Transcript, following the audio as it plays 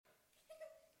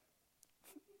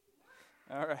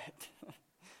All right.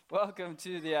 Welcome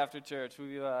to the After Church.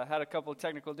 We had a couple of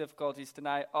technical difficulties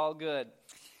tonight. All good.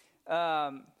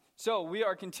 So we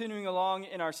are continuing along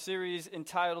in our series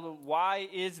entitled, Why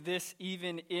Is This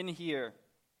Even in Here?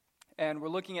 And we're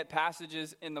looking at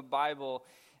passages in the Bible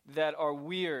that are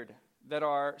weird, that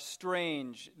are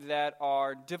strange, that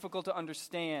are difficult to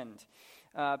understand.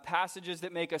 Passages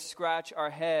that make us scratch our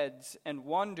heads and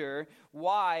wonder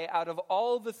why, out of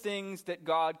all the things that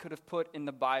God could have put in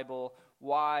the Bible,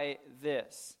 why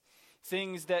this?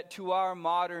 Things that to our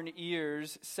modern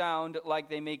ears sound like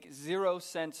they make zero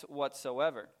sense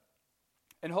whatsoever.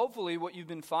 And hopefully what you've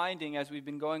been finding as we've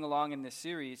been going along in this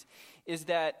series is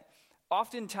that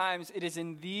oftentimes it is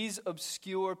in these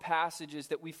obscure passages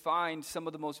that we find some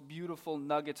of the most beautiful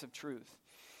nuggets of truth.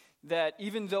 That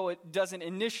even though it doesn't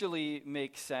initially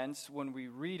make sense when we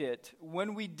read it,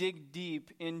 when we dig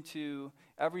deep into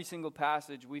every single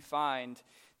passage, we find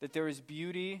that there is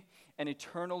beauty and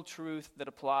eternal truth that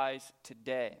applies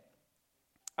today.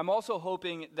 I'm also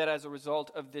hoping that as a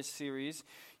result of this series,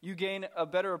 you gain a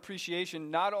better appreciation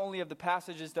not only of the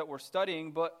passages that we're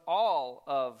studying, but all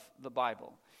of the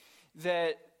Bible.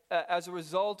 That as a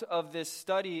result of this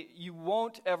study, you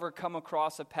won't ever come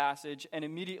across a passage and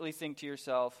immediately think to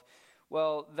yourself,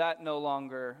 well, that no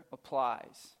longer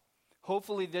applies.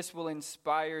 Hopefully this will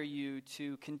inspire you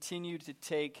to continue to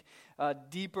take a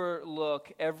deeper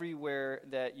look everywhere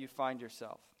that you find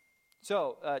yourself.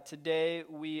 So today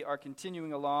we are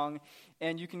continuing along,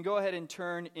 and you can go ahead and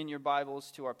turn in your Bibles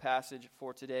to our passage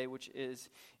for today, which is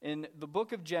in the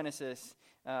book of Genesis,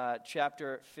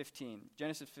 chapter 15.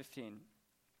 Genesis 15.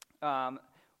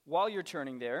 While you're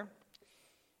turning there,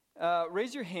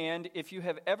 raise your hand if you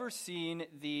have ever seen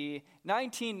the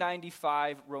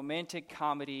 1995 romantic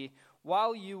comedy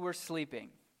While You Were Sleeping.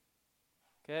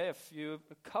 Okay, a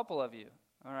couple of you,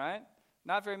 all right?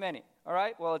 Not very many, all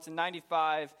right? Well, it's in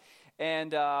 95,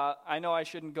 and I know I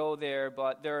shouldn't go there,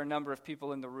 but there are a number of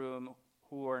people in the room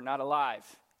who are not alive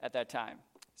at that time.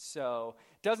 So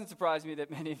it doesn't surprise me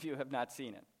that many of you have not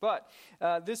seen it. But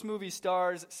this movie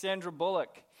stars Sandra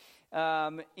Bullock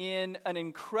in an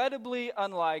incredibly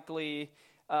unlikely,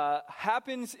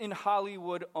 happens in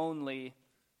Hollywood only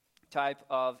type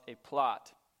of a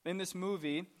plot. In this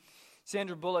movie,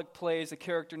 Sandra Bullock plays a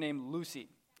character named Lucy.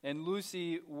 And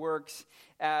Lucy works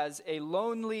as a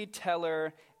lonely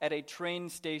teller at a train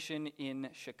station in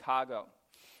Chicago.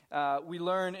 We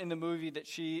learn in the movie that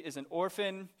she is an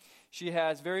orphan, she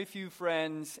has very few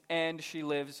friends, and she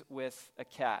lives with a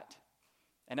cat.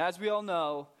 And as we all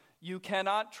know, you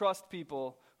cannot trust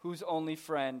people whose only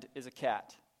friend is a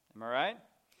cat. Am I right?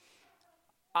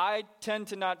 I tend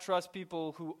to not trust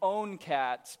people who own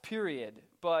cats, period.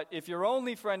 But if your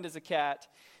only friend is a cat,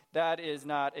 that is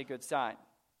not a good sign.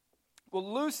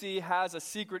 Well, Lucy has a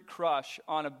secret crush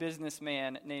on a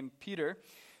businessman named Peter,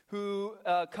 who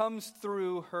comes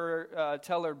through her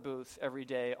teller booth every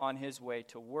day on his way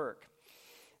to work.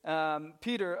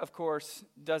 Peter, of course,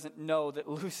 doesn't know that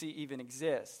Lucy even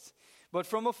exists. But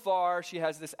from afar, she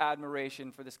has this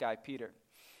admiration for this guy, Peter.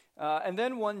 And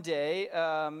then one day,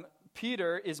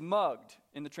 Peter is mugged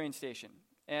in the train station,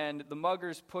 and the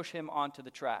muggers push him onto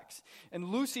the tracks. And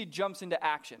Lucy jumps into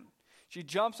action. She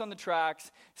jumps on the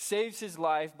tracks, saves his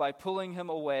life by pulling him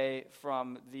away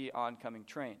from the oncoming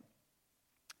train.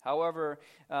 However,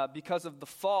 because of the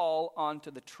fall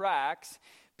onto the tracks,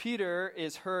 Peter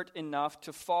is hurt enough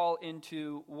to fall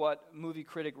into what movie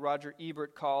critic Roger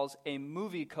Ebert calls a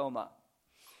movie coma.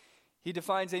 He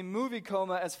defines a movie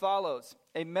coma as follows: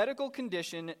 a medical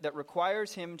condition that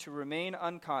requires him to remain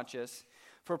unconscious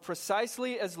for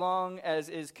precisely as long as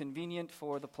is convenient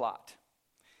for the plot.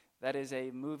 That is a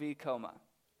movie coma.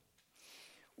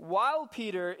 While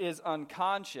Peter is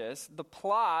unconscious, the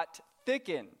plot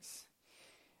thickens.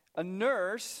 A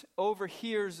nurse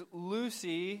overhears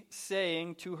Lucy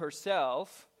saying to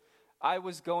herself, "I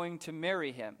was going to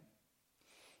marry him."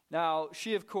 Now,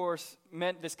 she, of course,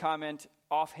 meant this comment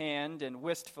offhand and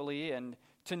wistfully and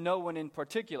to no one in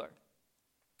particular.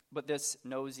 But this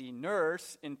nosy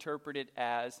nurse interpreted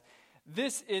as,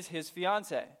 this is his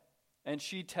fiancée. And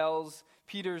she tells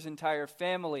Peter's entire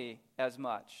family as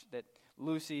much, that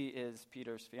Lucy is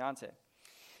Peter's fiancée.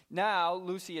 Now,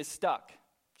 Lucy is stuck.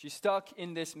 She's stuck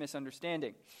in this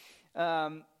misunderstanding.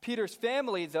 Peter's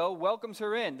family, though, welcomes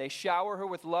her in. They shower her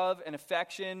with love and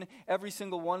affection. Every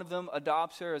single one of them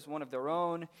adopts her as one of their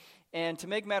own. And to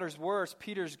make matters worse,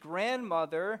 Peter's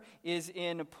grandmother is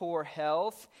in poor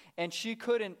health, and she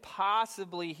couldn't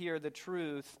possibly hear the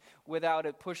truth without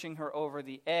it pushing her over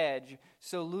the edge.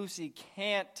 So Lucy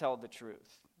can't tell the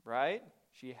truth, right?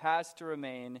 She has to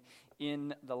remain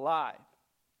in the lie.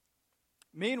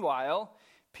 Meanwhile,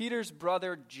 Peter's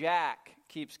brother Jack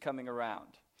keeps coming around.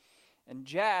 And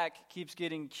Jack keeps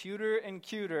getting cuter and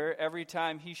cuter every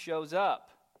time he shows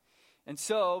up. And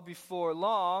so, before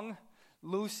long,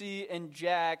 Lucy and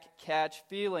Jack catch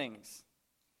feelings.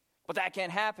 But that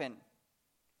can't happen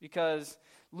because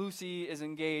Lucy is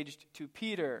engaged to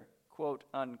Peter, quote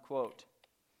unquote.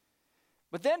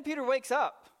 But then Peter wakes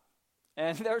up,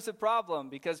 and there's a problem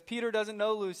because Peter doesn't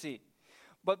know Lucy.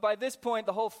 But by this point,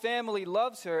 the whole family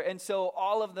loves her, and so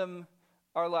all of them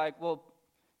are like, well,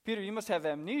 Peter, you must have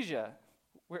amnesia.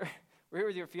 We're here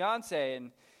with your fiance,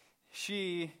 and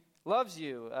she loves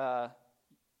you.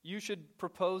 You should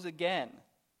propose again.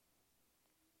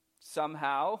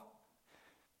 Somehow,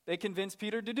 they convince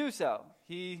Peter to do so.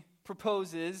 He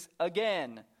proposes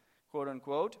again, quote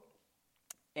unquote,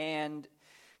 and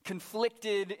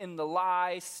conflicted in the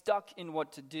lie, stuck in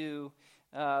what to do,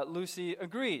 Lucy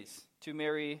agrees to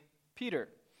marry Peter,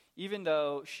 even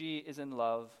though she is in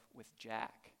love with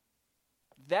Jack.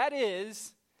 That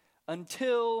is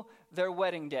until their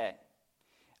wedding day.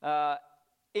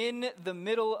 In the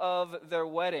middle of their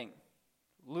wedding,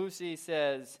 Lucy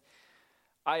says,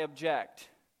 I object.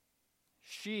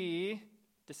 She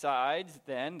decides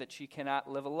then that she cannot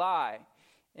live a lie,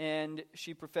 and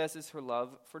she professes her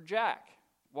love for Jack,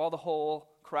 while the whole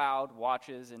crowd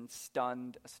watches in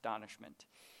stunned astonishment.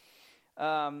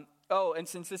 And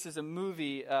since this is a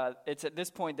movie, it's at this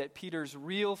point that Peter's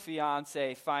real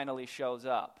fiancée finally shows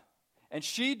up. And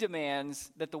she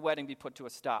demands that the wedding be put to a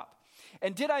stop.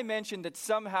 And did I mention that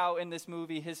somehow in this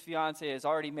movie his fiancée is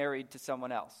already married to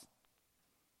someone else?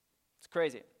 It's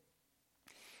crazy.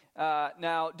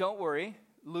 Now, don't worry.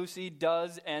 Lucy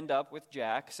does end up with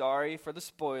Jack. Sorry for the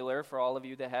spoiler for all of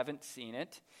you that haven't seen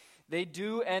it. They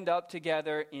do end up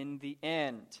together in the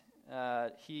end.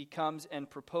 He comes and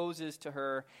proposes to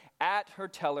her at her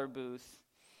teller booth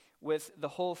with the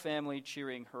whole family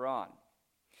cheering her on.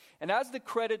 And as the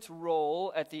credits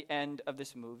roll at the end of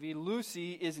this movie,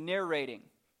 Lucy is narrating.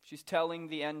 She's telling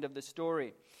the end of the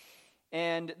story.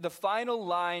 And the final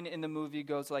line in the movie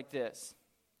goes like this.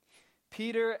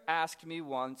 Peter asked me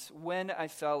once when I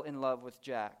fell in love with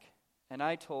Jack, and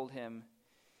I told him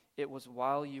it was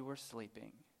while you were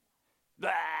sleeping.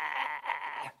 Blah!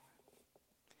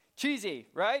 Cheesy,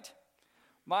 right?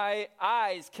 My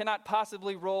eyes cannot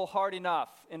possibly roll hard enough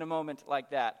in a moment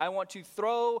like that. I want to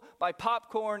throw my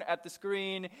popcorn at the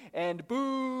screen and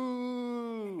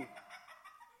boo!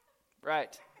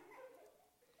 Right.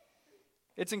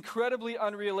 It's incredibly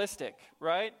unrealistic,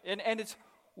 right? And it's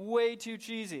way too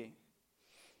cheesy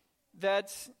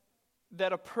that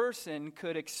a person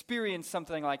could experience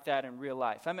something like that in real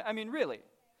life. I mean, really.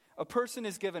 A person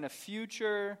is given a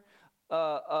future,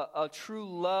 a true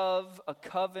love, a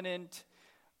covenant,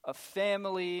 a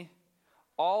family,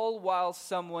 all while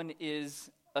someone is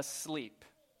asleep.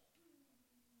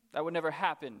 That would never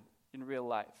happen in real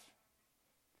life.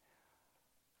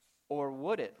 Or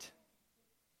would it?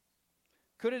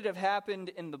 Could it have happened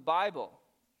in the Bible?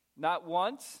 Not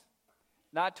once,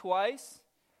 not twice,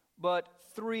 but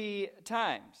 3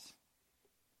 times.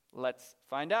 Let's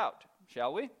find out,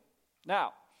 shall we?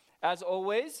 Now, as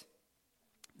always,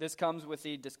 this comes with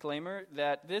the disclaimer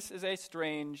that this is a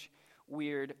strange,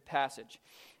 weird passage.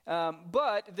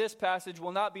 But this passage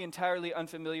will not be entirely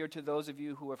unfamiliar to those of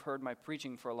you who have heard my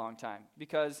preaching for a long time,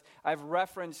 because I've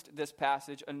referenced this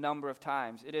passage a number of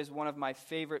times. It is one of my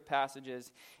favorite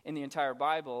passages in the entire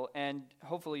Bible, and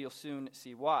hopefully you'll soon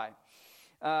see why.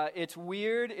 It's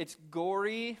weird, it's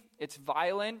gory, it's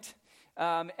violent,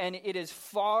 and it is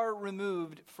far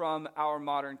removed from our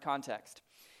modern context.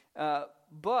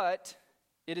 But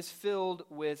it is filled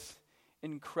with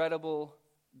incredible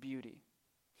beauty.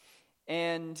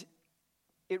 And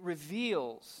it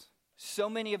reveals so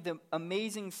many of the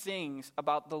amazing things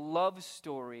about the love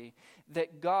story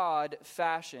that God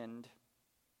fashioned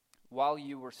while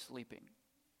you were sleeping.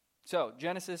 So,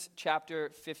 Genesis chapter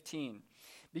 15,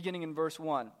 beginning in verse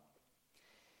 1.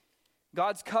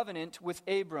 God's covenant with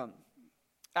Abram.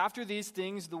 After these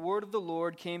things, the word of the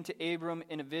Lord came to Abram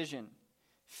in a vision.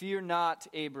 Fear not,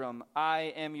 Abram,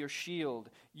 I am your shield.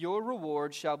 Your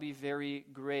reward shall be very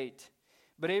great.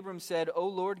 But Abram said, O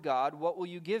Lord God, what will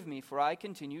you give me? For I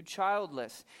continue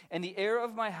childless, and the heir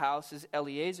of my house is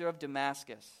Eliezer of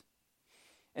Damascus.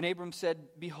 And Abram said,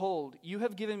 Behold, you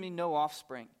have given me no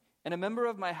offspring, and a member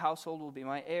of my household will be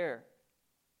my heir.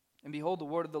 And behold, the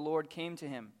word of the Lord came to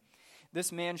him.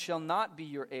 This man shall not be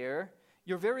your heir.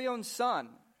 Your very own son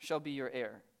shall be your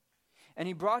heir. And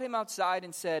he brought him outside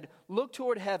and said, Look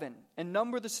toward heaven, and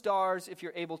number the stars if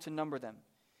you're able to number them.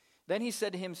 Then he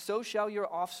said to him, So shall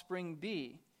your offspring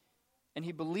be. And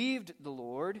he believed the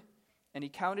Lord, and he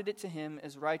counted it to him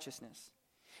as righteousness.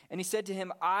 And he said to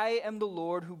him, I am the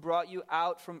Lord who brought you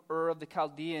out from Ur of the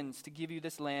Chaldeans to give you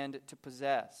this land to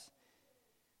possess.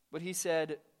 But he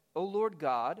said, O Lord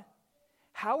God,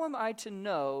 how am I to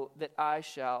know that I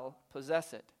shall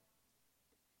possess it?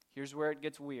 Here's where it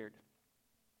gets weird.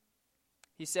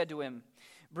 He said to him,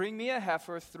 bring me a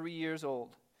heifer 3 years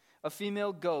old, a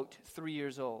female goat 3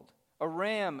 years old, a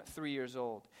ram 3 years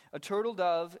old, a turtle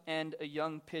dove, and a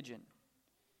young pigeon.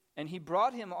 And he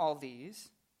brought him all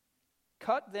these,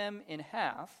 cut them in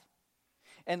half,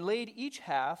 and laid each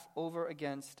half over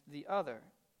against the other.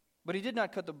 But he did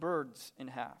not cut the birds in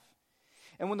half.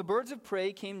 And when the birds of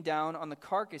prey came down on the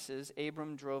carcasses,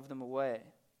 Abram drove them away.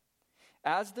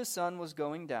 As the sun was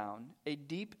going down, a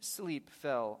deep sleep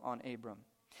fell on Abram.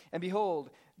 And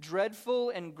behold, dreadful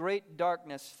and great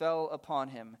darkness fell upon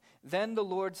him. Then the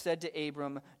Lord said to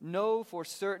Abram, know for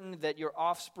certain that your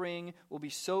offspring will be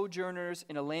sojourners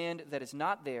in a land that is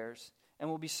not theirs, and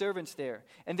will be servants there.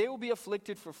 And they will be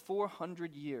afflicted for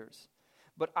 400 years.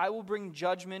 But I will bring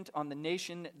judgment on the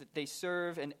nation that they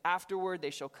serve, and afterward they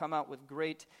shall come out with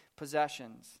great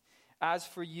possessions. As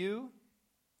for you,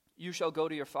 you shall go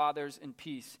to your fathers in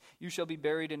peace. You shall be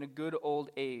buried in a good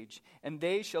old age. And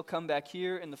they shall come back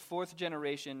here in the 4th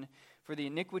generation, for the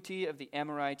iniquity of the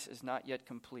Amorites is not yet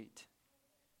complete.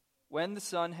 When the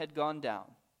sun had gone down,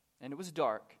 and it was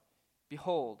dark,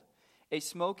 behold, a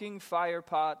smoking fire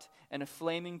pot and a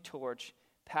flaming torch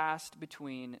passed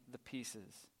between the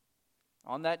pieces.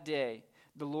 On that day,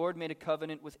 the Lord made a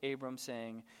covenant with Abram,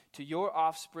 saying, to your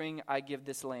offspring I give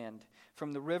this land,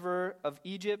 from the river of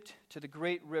Egypt to the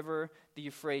great river, the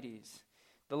Euphrates,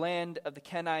 the land of the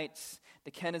Kenites,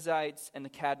 the Kenizzites, and the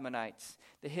Cadmonites,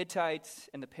 the Hittites,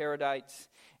 and the Perizzites,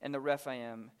 and the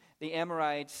Rephaim, the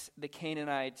Amorites, the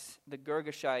Canaanites, the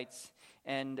Girgashites,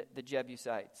 and the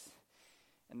Jebusites,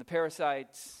 and the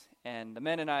Perizzites, and the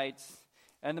Mennonites,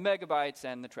 and the Megabites,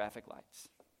 and the traffic lights.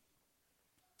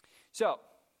 So,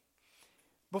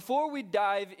 before we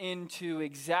dive into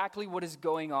exactly what is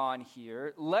going on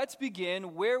here, let's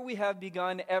begin where we have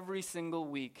begun every single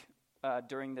week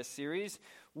during this series,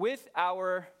 with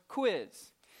our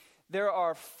quiz. There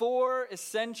are 4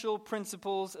 essential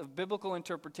principles of biblical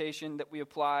interpretation that we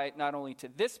apply not only to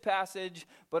this passage,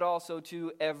 but also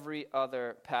to every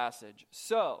other passage.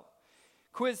 So,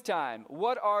 quiz time.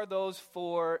 What are those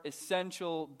 4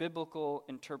 essential biblical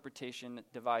interpretation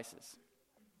devices?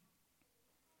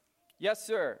 Yes,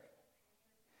 sir.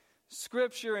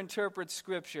 Scripture interprets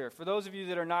Scripture. For those of you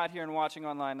that are not here and watching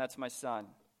online, that's my son.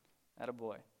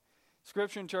 Attaboy.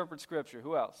 Scripture interprets Scripture.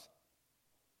 Who else?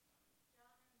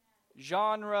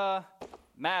 Genre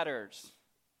matters.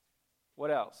 What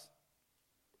else?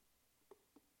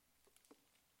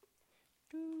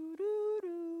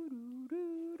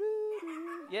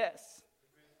 Yes.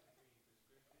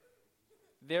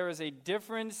 There is a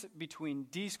difference between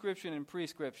description and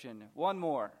prescription. One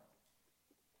more.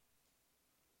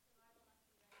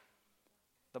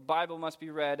 The Bible must be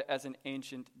read as an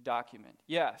ancient document.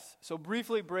 Yes. So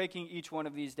briefly breaking each one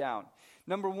of these down.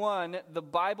 Number 1, the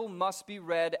Bible must be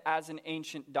read as an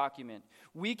ancient document.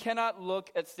 We cannot look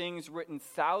at things written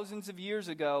thousands of years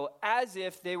ago as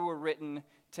if they were written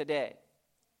today.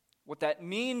 What that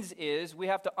means is we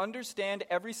have to understand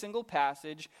every single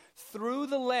passage through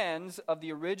the lens of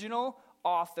the original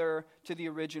author to the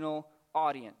original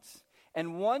audience.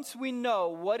 And once we know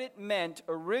what it meant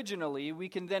originally, we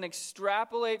can then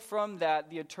extrapolate from that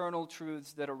the eternal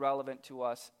truths that are relevant to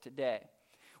us today.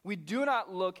 We do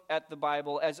not look at the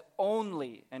Bible as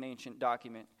only an ancient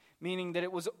document, meaning that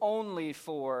it was only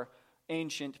for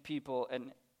ancient people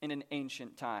and in an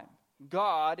ancient time.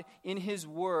 God, in His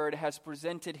Word, has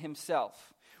presented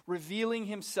Himself, revealing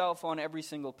Himself on every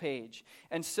single page.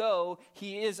 And so,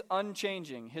 He is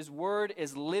unchanging. His Word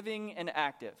is living and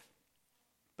active.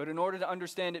 But in order to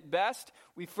understand it best,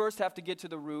 we first have to get to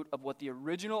the root of what the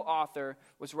original author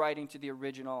was writing to the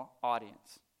original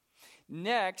audience.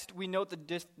 Next, we note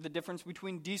the difference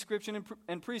between description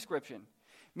and prescription,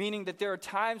 meaning that there are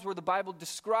times where the Bible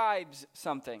describes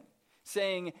something,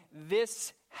 saying,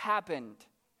 this happened.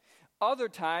 Other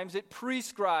times it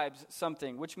prescribes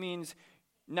something, which means,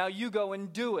 now you go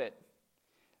and do it.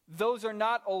 Those are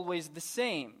not always the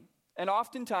same. And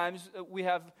oftentimes we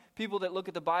have people that look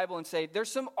at the Bible and say,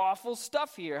 there's some awful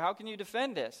stuff here. How can you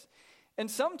defend this?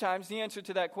 And sometimes the answer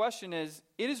to that question is,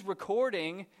 it is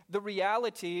recording the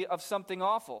reality of something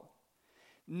awful.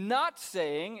 Not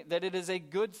saying that it is a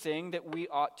good thing that we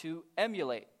ought to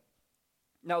emulate.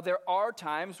 Now, there are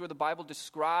times where the Bible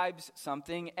describes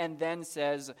something and then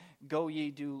says, go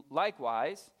ye do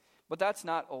likewise, but that's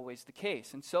not always the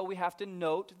case. And so we have to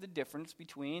note the difference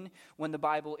between when the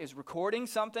Bible is recording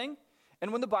something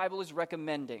and when the Bible is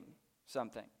recommending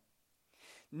something.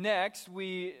 Next,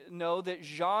 we know that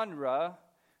genre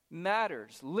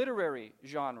matters. Literary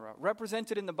genre.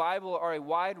 Represented in the Bible are a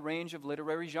wide range of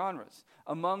literary genres,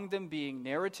 among them being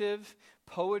narrative,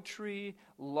 poetry,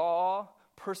 law,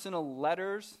 personal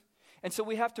letters. And so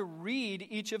we have to read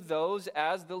each of those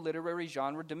as the literary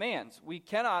genre demands. We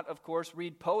cannot, of course,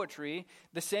 read poetry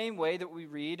the same way that we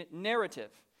read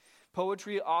narrative.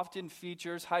 Poetry often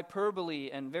features hyperbole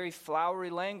and very flowery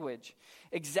language,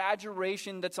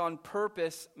 exaggeration that's on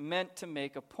purpose meant to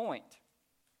make a point.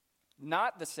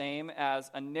 Not the same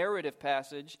as a narrative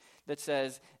passage that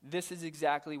says, this is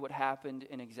exactly what happened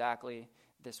in exactly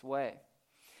this way.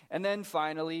 And then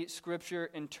finally, Scripture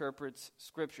interprets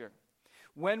Scripture.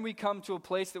 When we come to a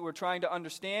place that we're trying to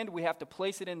understand, we have to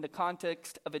place it in the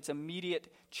context of its immediate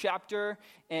chapter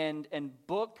and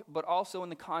book, but also in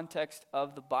the context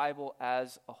of the Bible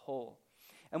as a whole.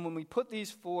 And when we put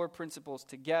these four principles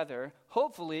together,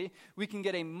 hopefully we can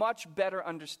get a much better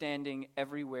understanding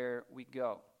everywhere we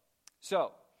go.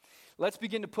 So, let's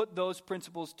begin to put those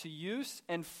principles to use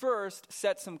and first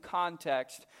set some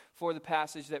context for the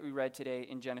passage that we read today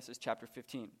in Genesis chapter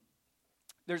 15.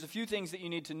 There's a few things that you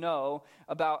need to know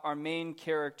about our main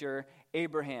character,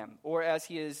 Abraham, or as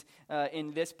he is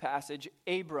in this passage,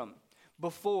 Abram,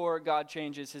 before God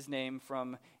changes his name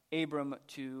from Abram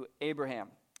to Abraham.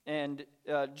 And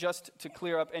just to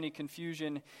clear up any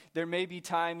confusion, there may be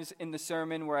times in the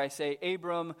sermon where I say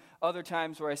Abram, other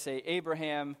times where I say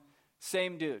Abraham,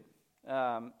 same dude.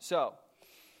 So,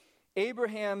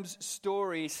 Abraham's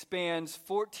story spans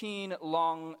 14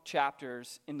 long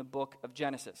chapters in the book of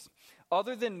Genesis.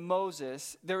 Other than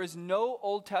Moses, there is no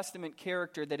Old Testament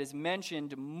character that is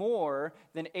mentioned more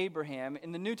than Abraham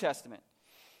in the New Testament.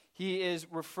 He is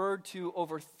referred to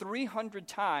over 300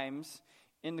 times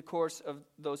in the course of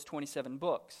those 27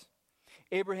 books.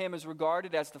 Abraham is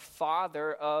regarded as the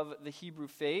father of the Hebrew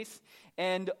faith,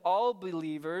 and all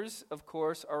believers, of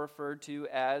course, are referred to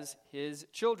as his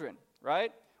children,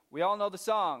 right? We all know the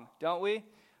song, don't we?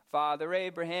 Father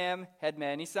Abraham had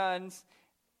many sons.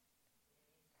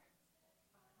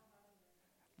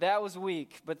 That was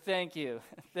weak, but thank you.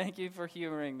 Thank you for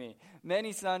humoring me.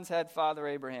 Many sons had Father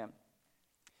Abraham.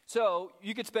 So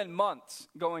you could spend months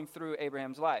going through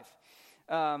Abraham's life.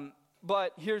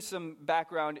 But here's some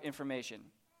background information.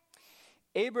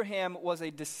 Abraham was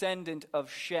a descendant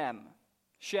of Shem.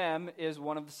 Shem is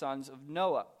one of the sons of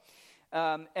Noah.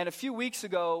 And a few weeks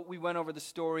ago, we went over the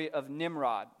story of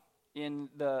Nimrod in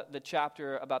the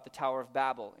chapter about the Tower of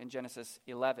Babel in Genesis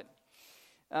 11.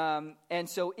 And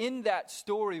so in that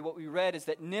story, what we read is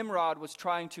that Nimrod was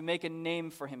trying to make a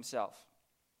name for himself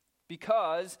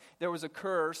because there was a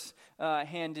curse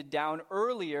handed down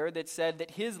earlier that said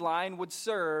that his line would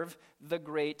serve the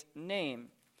great name.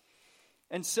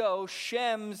 And so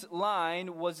Shem's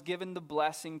line was given the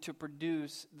blessing to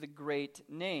produce the great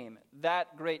name.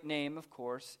 That great name, of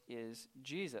course, is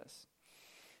Jesus.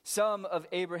 Some of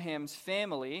Abraham's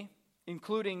family,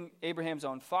 including Abraham's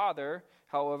own father,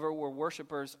 however, were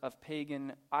worshipers of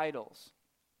pagan idols.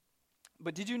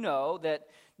 But did you know that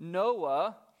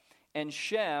Noah and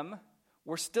Shem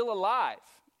were still alive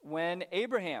when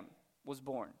Abraham was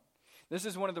born? This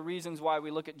is one of the reasons why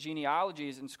we look at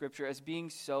genealogies in Scripture as being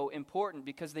so important,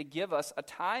 because they give us a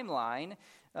timeline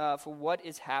for what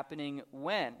is happening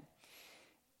when.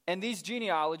 And these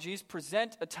genealogies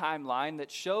present a timeline that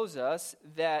shows us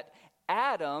that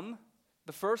Adam,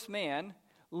 the first man,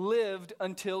 lived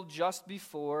until just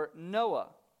before Noah.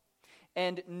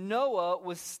 And Noah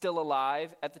was still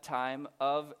alive at the time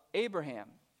of Abraham.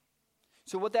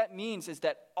 So what that means is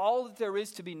that all that there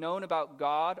is to be known about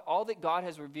God, all that God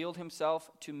has revealed himself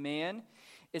to man,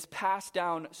 is passed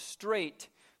down straight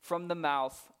from the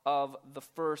mouth of the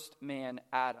first man,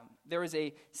 Adam. There is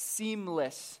a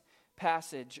seamless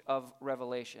passage of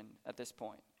revelation at this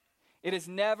point. It is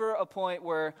never a point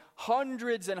where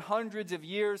hundreds and hundreds of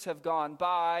years have gone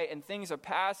by and things are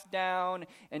passed down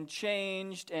and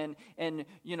changed and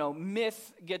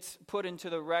myth gets put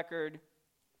into the record.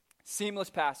 Seamless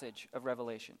passage of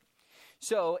revelation.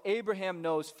 So Abraham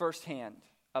knows firsthand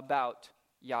about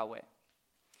Yahweh.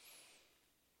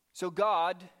 So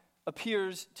God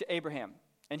appears to Abraham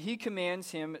and he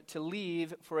commands him to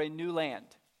leave for a new land.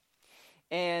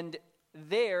 And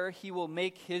there he will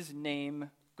make his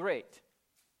name great,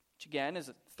 which again is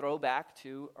a throwback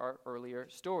to our earlier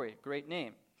story. Great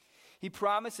name. He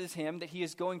promises him that he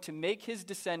is going to make his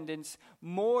descendants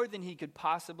more than he could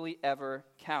possibly ever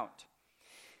count.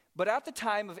 But at the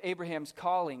time of Abraham's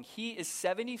calling, he is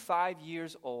 75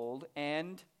 years old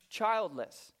and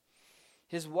childless.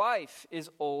 His wife is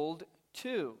old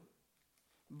too.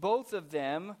 both of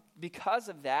them, because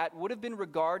of that, would have been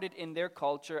regarded in their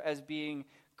culture as being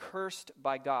cursed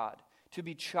by God. To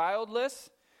be childless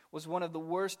was one of the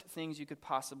worst things you could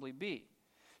possibly be.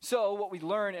 So what we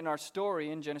learn in our story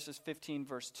in Genesis 15,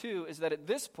 verse 2, is that at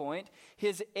this point,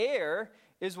 his heir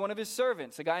is one of his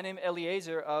servants, a guy named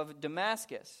Eliezer of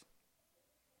Damascus.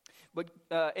 But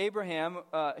Abraham,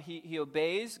 he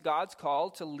obeys God's call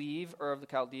to leave Ur of the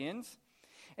Chaldeans,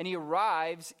 and he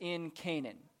arrives in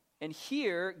Canaan. And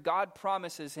here, God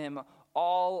promises him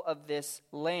all of this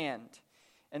land.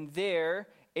 And there,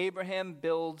 Abraham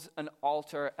builds an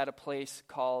altar at a place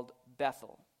called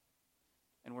Bethel.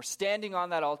 And we're standing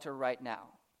on that altar right now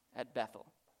at Bethel.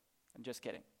 I'm just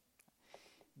kidding.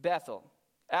 Bethel.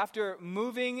 After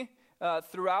moving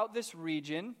throughout this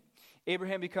region,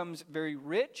 Abraham becomes very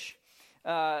rich.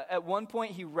 At one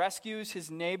point, he rescues his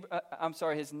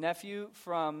nephew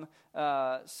from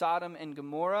Sodom and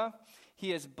Gomorrah.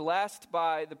 He is blessed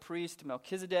by the priest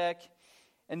Melchizedek.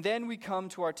 And then we come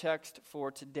to our text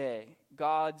for today,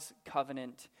 God's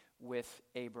covenant with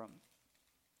Abram.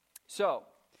 So,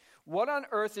 what on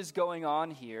earth is going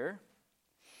on here?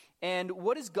 And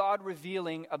what is God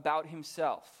revealing about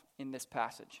himself in this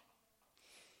passage?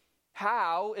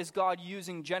 How is God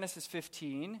using Genesis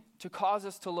 15 to cause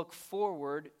us to look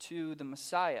forward to the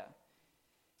Messiah?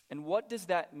 And what does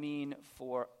that mean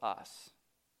for us?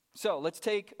 So let's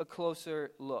take a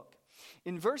closer look.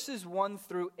 In verses 1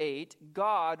 through 8,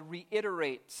 God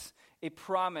reiterates a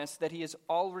promise that he has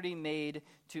already made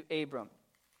to Abram.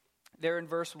 There in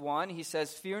verse 1, he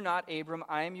says, "Fear not, Abram,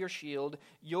 I am your shield.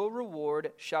 Your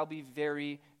reward shall be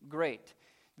very great."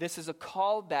 This is a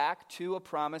call back to a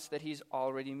promise that he's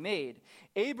already made.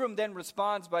 Abram then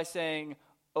responds by saying,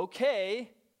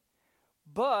 "Okay,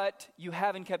 but you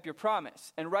haven't kept your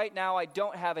promise. And right now I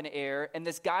don't have an heir, and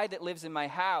this guy that lives in my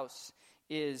house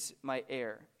is my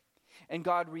heir." And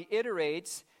God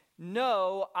reiterates,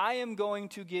 "No, I am going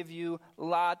to give you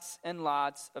lots and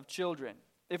lots of children."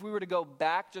 If we were to go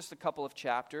back just a couple of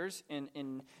chapters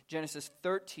in Genesis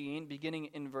 13, beginning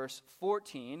in verse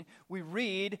 14, we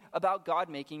read about God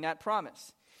making that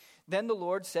promise. "Then the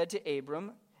Lord said to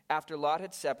Abram, after Lot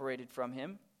had separated from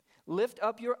him, 'Lift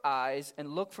up your eyes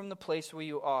and look from the place where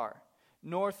you are,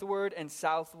 northward and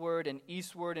southward and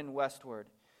eastward and westward.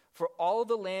 For all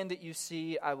the land that you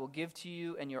see I will give to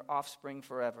you and your offspring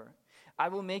forever. I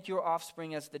will make your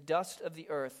offspring as the dust of the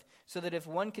earth, so that if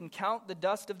one can count the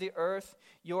dust of the earth,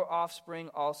 your offspring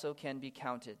also can be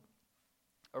counted.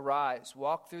 Arise,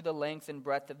 walk through the length and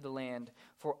breadth of the land,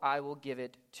 for I will give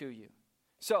it to you.'"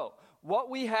 So, what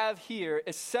we have here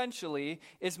essentially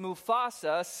is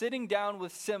Mufasa sitting down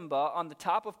with Simba on the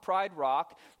top of Pride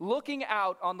Rock, looking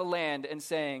out on the land and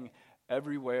saying,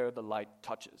 "Everywhere the light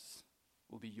touches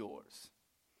will be yours."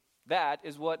 That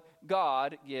is what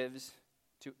God gives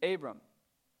to Abram.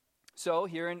 So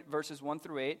here in verses 1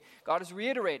 through 8, God is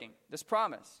reiterating this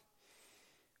promise.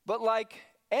 But like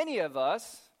any of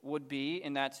us would be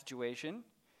in that situation,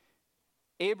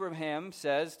 Abraham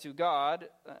says to God,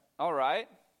 "All right,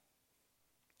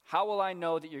 how will I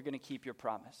know that you're going to keep your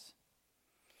promise?"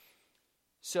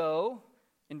 So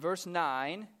in verse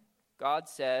 9, God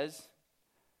says,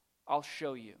 "I'll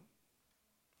show you."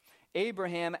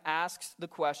 Abraham asks the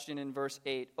question in verse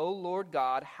 8, "O Lord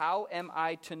God, how am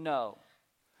I to know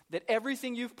that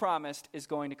everything you've promised is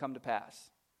going to come to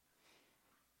pass?"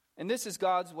 And this is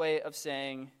God's way of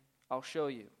saying, "I'll show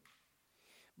you.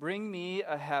 Bring me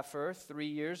a heifer 3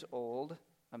 years old,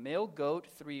 a male goat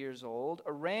 3 years old,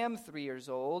 a ram 3 years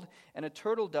old, and a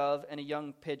turtle dove and a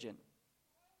young pigeon."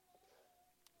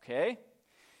 Okay?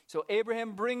 So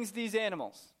Abraham brings these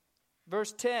animals.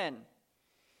 Verse 10,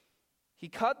 he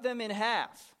cut them in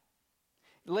half,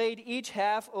 laid each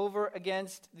half over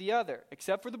against the other,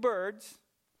 except for the birds.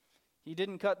 He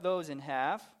didn't cut those in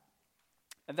half.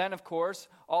 And then, of course,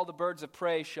 all the birds of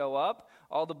prey show up.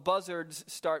 All the buzzards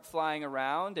start flying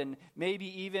around, and maybe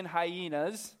even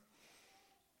hyenas.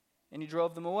 And he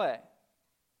drove them away.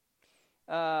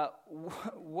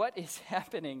 What is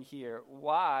happening here?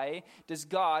 Why does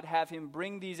God have him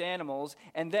bring these animals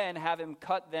and then have him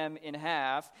cut them in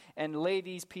half and lay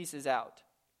these pieces out?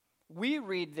 We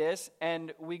read this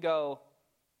and we go,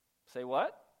 "Say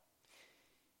what?"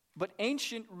 But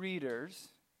ancient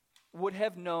readers would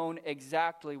have known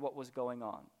exactly what was going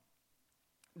on.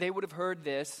 They would have heard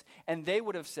this and they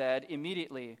would have said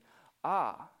immediately,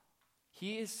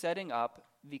 he is setting up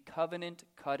the covenant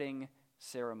cutting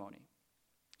ceremony.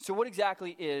 So what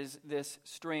exactly is this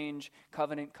strange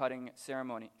covenant cutting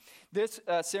ceremony? This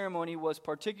ceremony was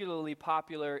particularly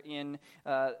popular in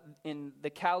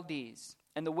the Chaldees.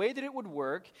 And the way that it would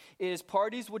work is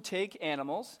parties would take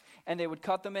animals and they would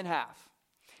cut them in half.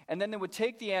 And then they would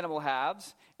take the animal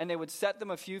halves, and they would set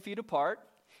them a few feet apart,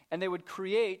 and they would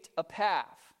create a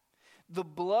path. The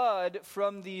blood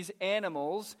from these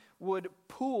animals would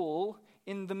pool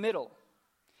in the middle.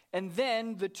 And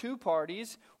then the two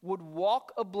parties would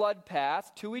walk a blood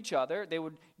path to each other. They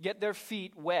would get their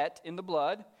feet wet in the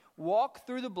blood, walk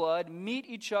through the blood, meet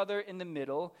each other in the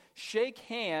middle, shake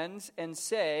hands, and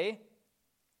say,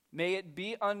 "May it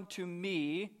be unto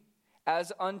me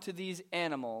as unto these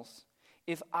animals,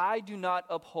 if I do not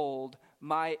uphold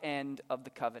my end of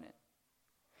the covenant."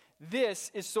 This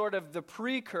is sort of the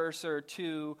precursor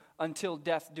to "until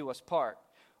death do us part,"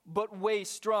 but way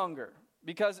stronger.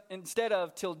 Because instead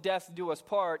of "till death do us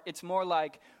part," it's more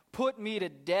like, "put me to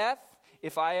death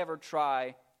if I ever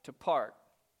try to part."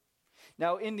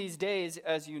 Now, in these days,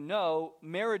 as you know,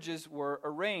 marriages were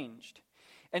arranged.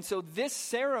 And so this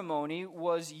ceremony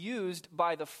was used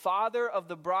by the father of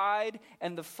the bride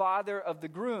and the father of the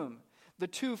groom. The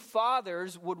two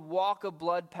fathers would walk a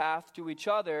blood path to each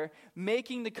other,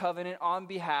 making the covenant on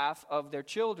behalf of their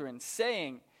children,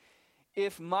 saying,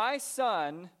 "If my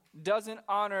son doesn't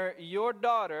honor your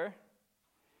daughter,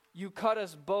 you cut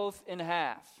us both in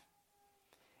half.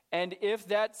 And if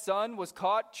that son was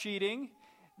caught cheating,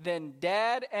 then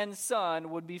dad and son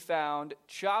would be found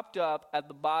chopped up at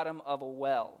the bottom of a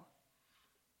well."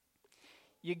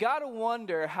 You got to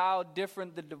wonder how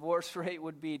different the divorce rate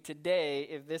would be today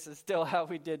if this is still how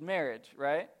we did marriage,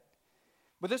 right?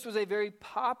 But this was a very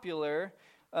popular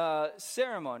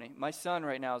ceremony. My son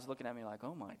right now is looking at me like,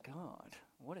 "Oh my God,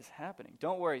 what is happening?"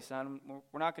 Don't worry, son.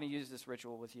 We're not going to use this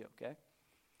ritual with you, okay?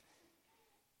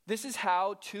 This is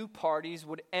how two parties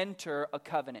would enter a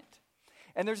covenant.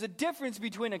 And there's a difference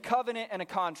between a covenant and a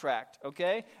contract,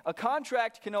 okay? A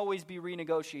contract can always be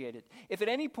renegotiated. If at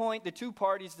any point the two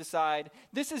parties decide,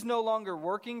 "This is no longer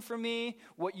working for me,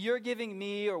 what you're giving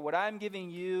me or what I'm giving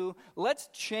you, let's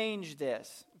change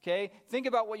this," okay? Think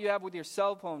about what you have with your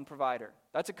cell phone provider.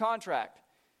 That's a contract.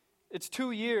 It's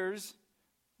 2 years,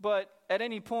 but at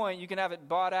any point you can have it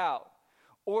bought out.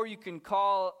 Or you can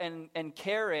call and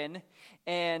Karen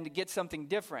and get something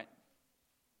different.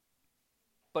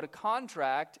 But a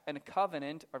contract and a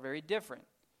covenant are very different.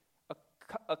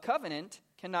 A covenant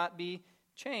cannot be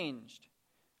changed.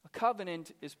 A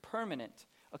covenant is permanent.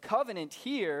 A covenant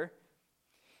here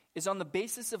is on the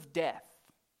basis of death.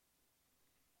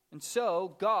 And so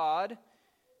God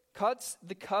cuts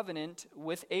the covenant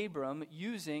with Abram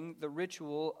using the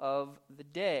ritual of the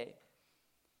day.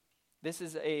 This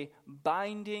is a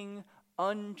binding,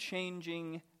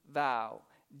 unchanging vow.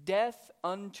 "Death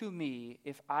unto me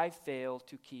if I fail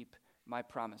to keep my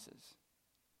promises."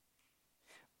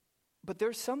 But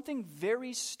there's something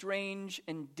very strange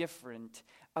and different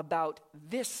about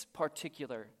this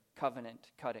particular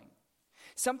covenant cutting.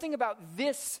 Something about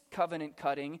this covenant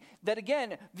cutting that,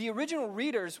 again, the original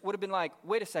readers would have been like,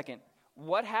 "Wait a second,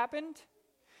 what happened?"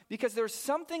 Because there's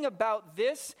something about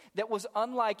this that was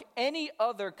unlike any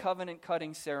other covenant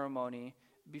cutting ceremony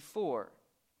before.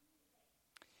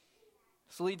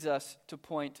 This leads us to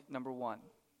point number 1.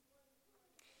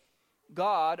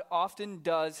 God often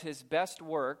does his best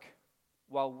work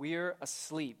while we're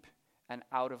asleep and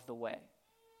out of the way.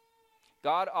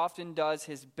 God often does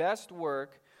his best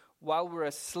work while we're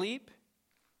asleep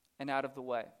and out of the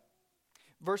way.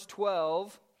 Verse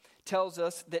 12 tells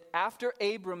us that after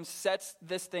Abram sets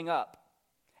this thing up,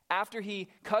 after he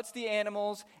cuts the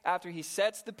animals, after he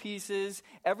sets the pieces,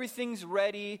 everything's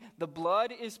ready, the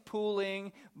blood is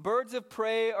pooling, birds of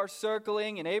prey are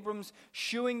circling, and Abram's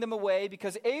shooing them away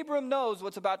because Abram knows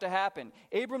what's about to happen.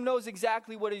 Abram knows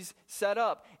exactly what he's set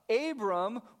up.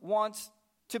 Abram wants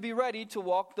to be ready to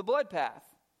walk the blood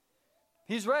path.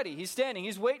 He's ready. He's standing.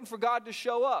 He's waiting for God to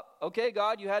show up. "Okay,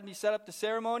 God, you had me set up the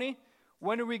ceremony.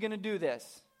 When are we going to do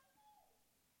this?"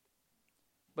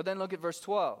 But then look at verse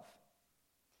 12.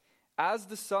 "As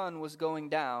the sun was going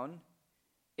down,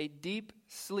 a deep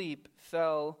sleep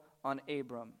fell on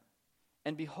Abram,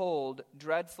 and behold,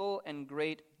 dreadful and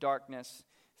great darkness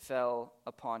fell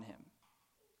upon him."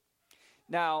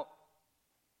 Now,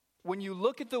 when you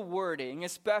look at the wording,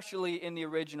 especially in the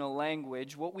original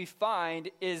language, what we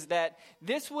find is that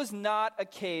this was not a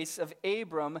case of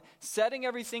Abram setting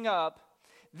everything up,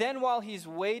 then while he's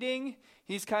waiting,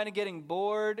 he's kind of getting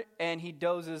bored and he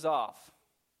dozes off.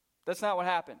 That's not what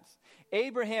happens.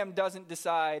 Abraham doesn't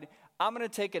decide, "I'm going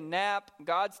to take a nap.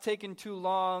 God's taking too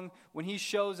long. When he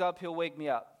shows up, he'll wake me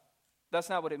up." That's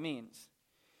not what it means.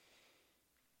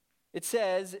 It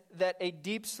says that a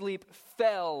deep sleep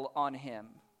fell on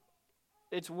him.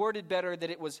 It's worded better that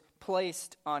it was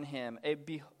placed on him.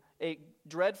 A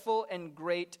dreadful and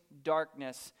great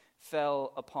darkness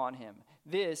fell upon him.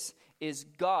 This is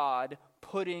God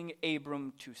putting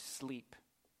Abram to sleep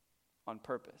on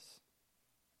purpose.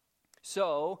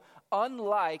 So,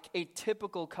 unlike a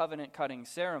typical covenant-cutting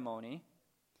ceremony,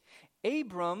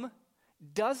 Abram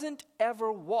doesn't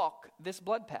ever walk this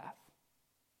blood path.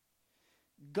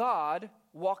 God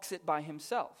walks it by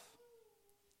himself.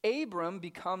 Abram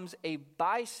becomes a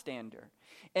bystander.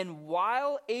 And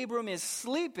while Abram is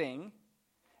sleeping,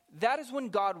 that is when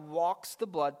God walks the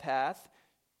blood path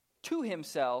to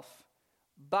himself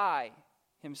by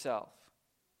himself.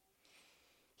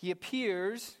 He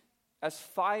appears as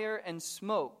fire and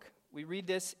smoke. We read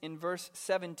this in verse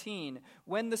 17.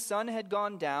 When the sun had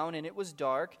gone down and it was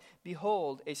dark,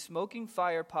 behold, a smoking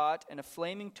fire pot and a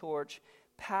flaming torch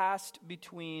passed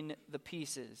between the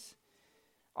pieces.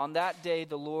 On that day,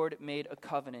 the Lord made a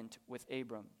covenant with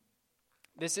Abram.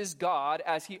 This is God,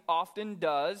 as he often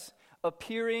does,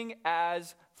 appearing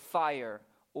as fire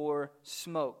or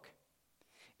smoke.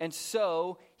 And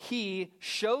so he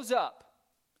shows up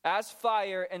as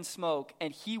fire and smoke,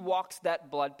 and he walks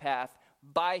that blood path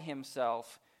by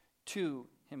himself to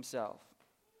himself.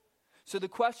 So the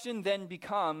question then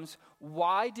becomes,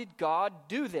 why did God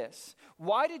do this?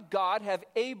 Why did God have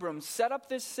Abram set up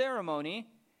this ceremony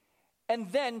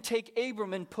and then take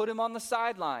Abram and put him on the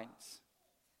sidelines?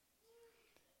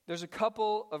 There's a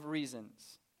couple of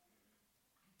reasons.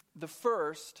 The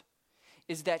first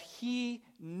is that he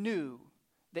knew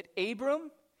that Abram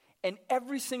and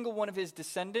every single one of his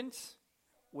descendants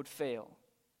would fail.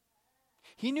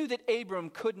 He knew that Abram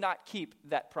could not keep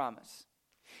that promise.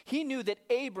 He knew that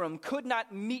Abram could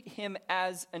not meet him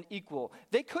as an equal.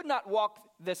 They could not walk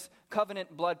this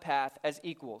covenant blood path as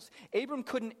equals. Abram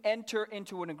couldn't enter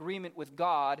into an agreement with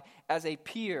God as a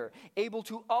peer, able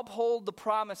to uphold the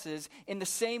promises in the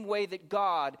same way that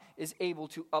God is able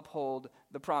to uphold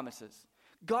the promises.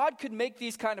 God could make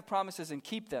these kind of promises and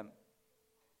keep them.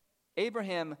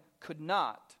 Abraham could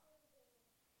not.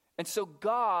 And so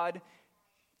God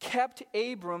kept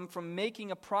Abram from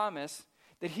making a promise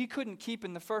that he couldn't keep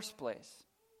in the first place.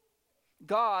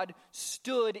 God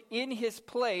stood in his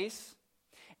place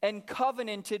and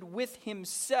covenanted with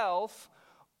himself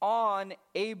on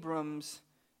Abram's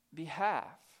behalf.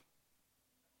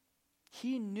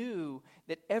 He knew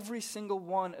that every single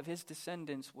one of his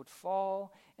descendants would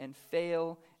fall and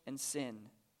fail and sin.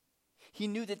 He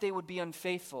knew that they would be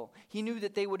unfaithful. He knew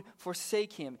that they would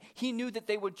forsake him. He knew that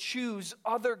they would choose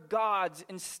other gods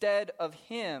instead of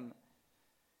him.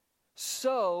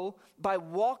 So, by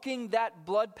walking that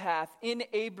blood path in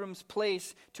Abram's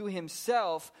place to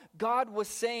himself, God was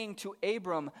saying to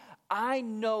Abram, I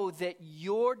know that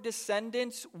your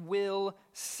descendants will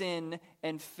sin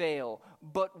and fail.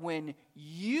 But when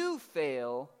you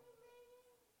fail,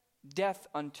 death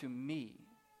unto me.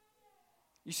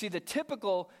 You see, the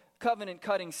typical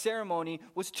covenant-cutting ceremony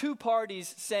was two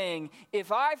parties saying,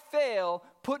 if I fail,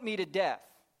 put me to death.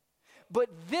 But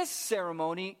this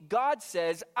ceremony, God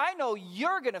says, I know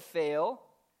you're going to fail,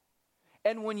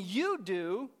 and when you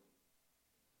do,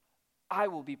 I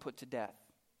will be put to death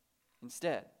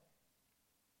instead.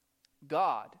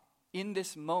 God, in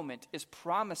this moment, is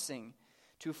promising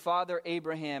to Father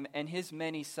Abraham and his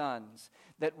many sons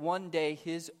that one day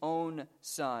his own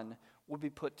son will be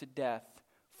put to death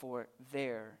for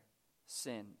their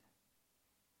sin.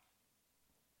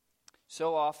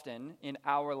 So often in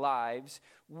our lives,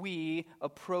 we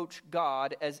approach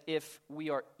God as if we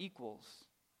are equals.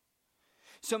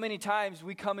 So many times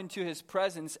we come into his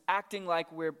presence acting like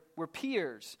we're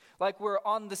peers, like we're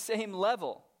on the same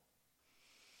level.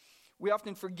 We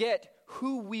often forget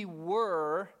who we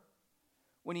were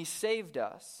when he saved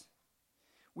us.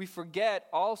 We forget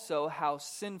also how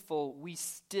sinful we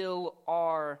still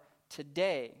are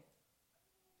today.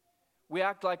 We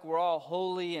act like we're all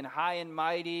holy and high and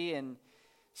mighty, and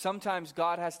sometimes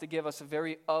God has to give us a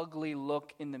very ugly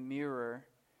look in the mirror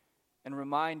and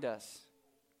remind us,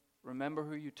 remember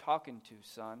who you're talking to,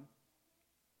 son.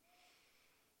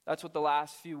 That's what the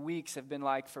last few weeks have been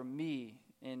like for me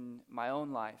in my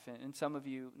own life, and some of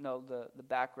you know the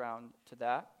background to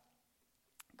that.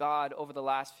 God, over the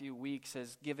last few weeks,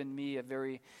 has given me a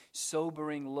very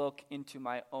sobering look into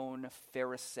my own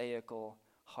Pharisaical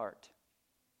heart.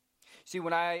 See,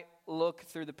 when I look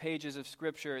through the pages of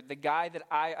Scripture, the guy that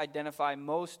I identify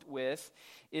most with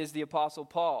is the Apostle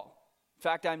Paul. In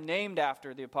fact, I'm named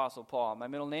after the Apostle Paul. My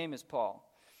middle name is Paul.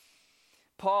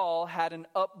 Paul had an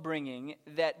upbringing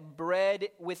that bred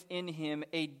within him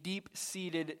a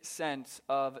deep-seated sense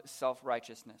of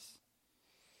self-righteousness,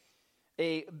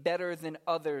 a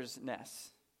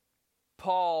better-than-others-ness.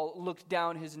 Paul looked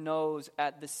down his nose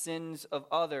at the sins of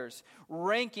others,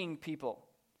 ranking people,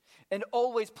 and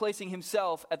always placing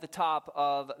himself at the top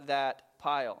of that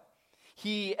pile.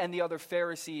 he and the other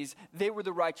Pharisees, they were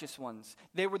the righteous ones.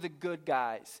 They were the good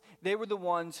guys. They were the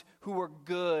ones who were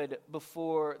good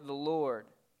before the Lord.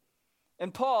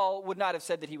 And Paul would not have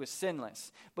said that he was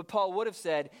sinless, but Paul would have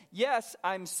said, yes,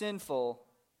 I'm sinful,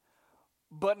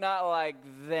 but not like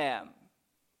them.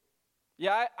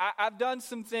 Yeah, I've done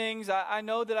some things. I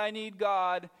know that I need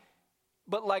God,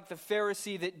 but like the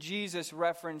Pharisee that Jesus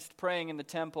referenced praying in the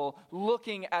temple,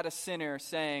 looking at a sinner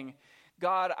saying,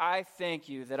 God, I thank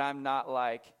you that I'm not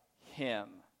like him.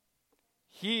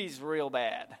 He's real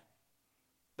bad.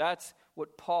 That's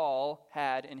what Paul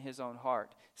had in his own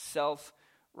heart,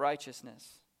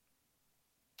 self-righteousness.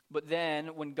 But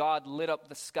then when God lit up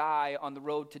the sky on the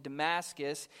road to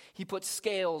Damascus, he put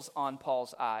scales on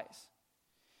Paul's eyes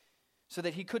so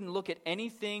that he couldn't look at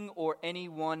anything or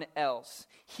anyone else.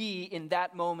 He, in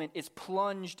that moment, is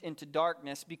plunged into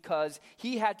darkness because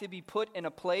he had to be put in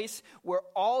a place where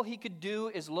all he could do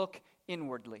is look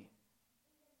inwardly.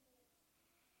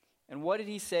 And what did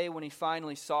he say when he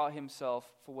finally saw himself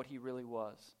for what he really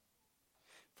was?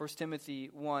 1 Timothy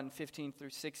 1:15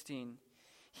 through 16.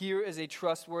 Here is a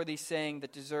trustworthy saying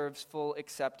that deserves full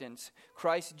acceptance.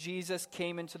 Christ Jesus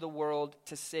came into the world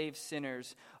to save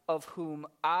sinners, of whom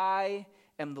I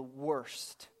am the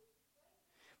worst.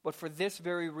 But for this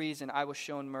very reason I was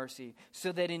shown mercy,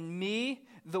 so that in me,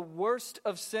 the worst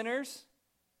of sinners,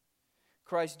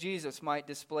 Christ Jesus might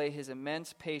display his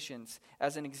immense patience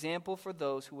as an example for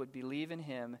those who would believe in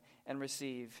him and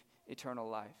receive eternal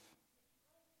life.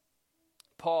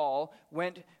 Paul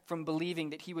went from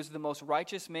believing that he was the most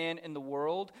righteous man in the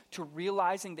world to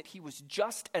realizing that he was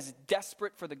just as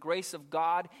desperate for the grace of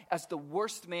God as the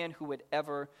worst man who had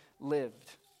ever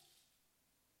lived.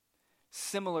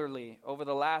 Similarly, over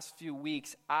the last few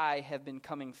weeks, I have been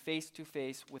coming face to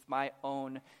face with my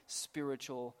own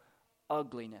spiritual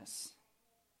ugliness.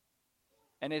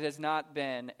 And it has not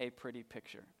been a pretty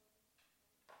picture.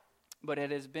 But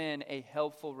it has been a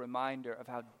helpful reminder of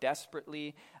how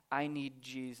desperately I need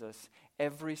Jesus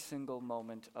every single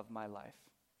moment of my life.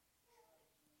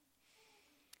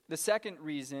 The second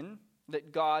reason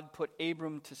that God put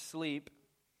Abram to sleep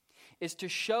is to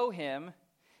show him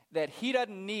that he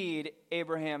doesn't need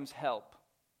Abraham's help.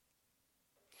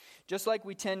 Just like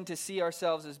we tend to see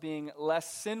ourselves as being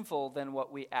less sinful than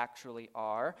what we actually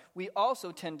are, we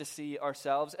also tend to see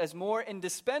ourselves as more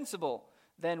indispensable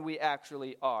than we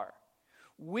actually are.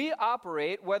 We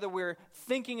operate, whether we're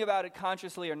thinking about it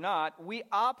consciously or not, we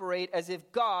operate as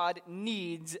if God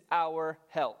needs our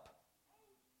help.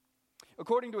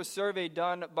 According to a survey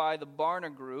done by the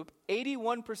Barna Group,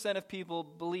 81% of people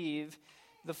believe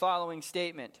the following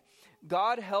statement: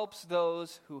 God helps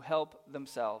those who help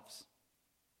themselves.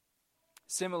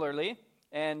 Similarly,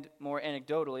 and more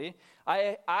anecdotally,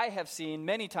 I have seen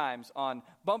many times on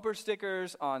bumper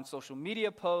stickers, on social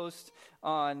media posts,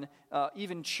 on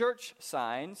even church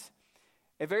signs,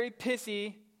 a very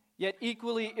pithy yet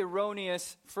equally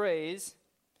erroneous phrase: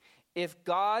 if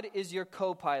God is your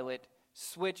co-pilot,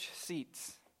 switch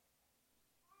seats.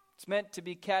 It's meant to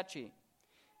be catchy.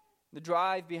 The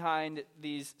drive behind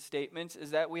these statements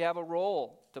is that we have a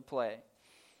role to play.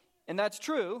 And that's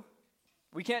true.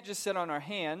 We can't just sit on our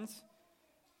hands.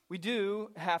 We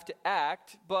do have to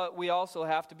act, but we also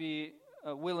have to be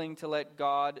willing to let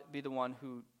God be the one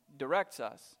who directs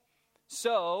us.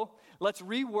 So, let's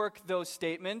rework those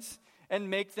statements and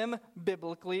make them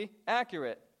biblically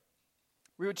accurate.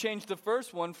 We would change the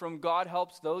first one from God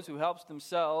helps those who help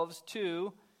themselves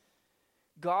to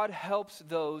God helps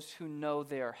those who know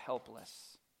they are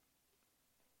helpless.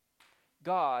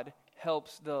 God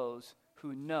helps those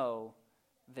who know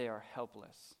they are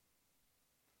helpless.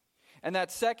 And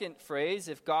that second phrase,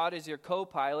 if God is your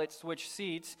co-pilot, switch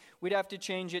seats, we'd have to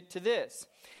change it to this: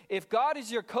 if God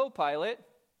is your co-pilot,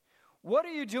 what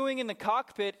are you doing in the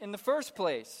cockpit in the first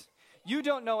place? You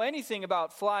don't know anything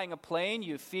about flying a plane,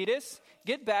 you fetus.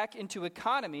 Get back into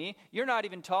economy. You're not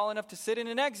even tall enough to sit in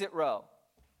an exit row.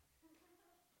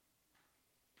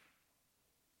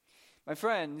 My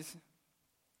friends,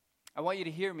 I want you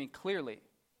to hear me clearly.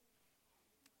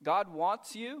 God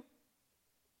wants you,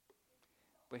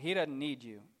 but he doesn't need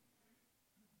you.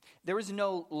 There is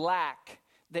no lack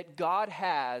that God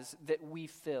has that we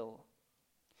fill.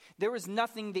 There is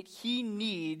nothing that he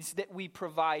needs that we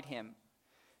provide him.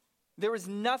 There is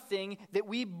nothing that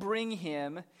we bring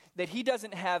him that he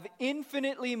doesn't have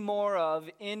infinitely more of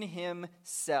in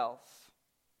himself.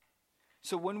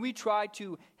 So when we try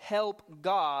to help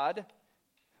God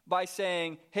by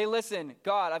saying, hey, listen,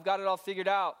 God, I've got it all figured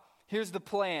out. Here's the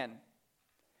plan.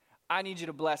 I need you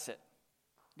to bless it.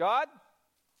 God,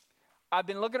 I've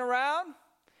been looking around.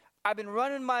 I've been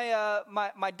running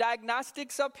my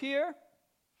diagnostics up here.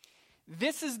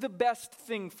 This is the best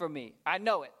thing for me. I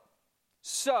know it.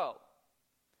 So,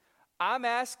 I'm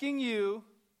asking you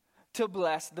to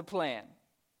bless the plan.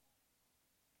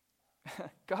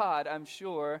 God, I'm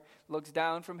sure, looks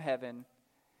down from heaven,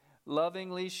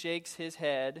 lovingly shakes his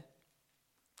head,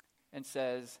 and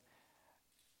says,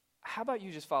 how about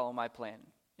you just follow my plan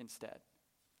instead?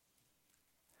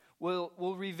 We'll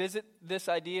revisit this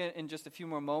idea in just a few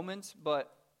more moments,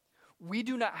 but we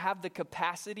do not have the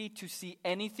capacity to see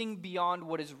anything beyond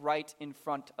what is right in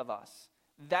front of us.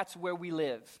 That's where we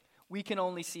live. We can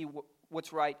only see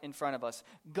what's right in front of us.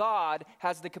 God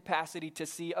has the capacity to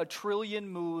see 1 trillion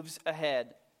moves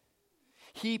ahead.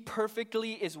 He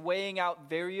perfectly is weighing out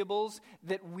variables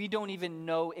that we don't even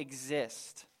know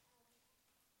exist.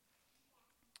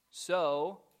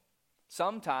 So,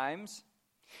 sometimes,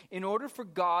 in order for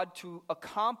God to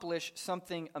accomplish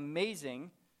something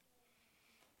amazing,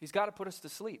 he's got to put us to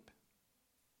sleep.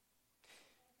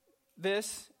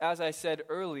 This, as I said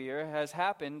earlier, has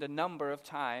happened a number of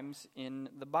times in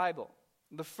the Bible.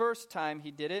 The first time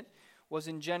he did it was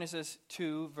in Genesis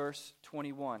 2, verse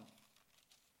 21.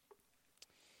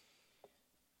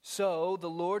 So the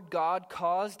Lord God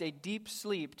caused a deep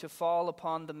sleep to fall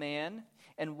upon the man,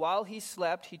 and while he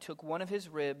slept, he took one of his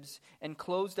ribs and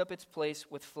closed up its place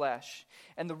with flesh.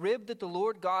 And the rib that the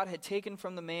Lord God had taken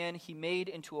from the man, he made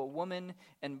into a woman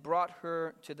and brought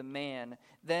her to the man.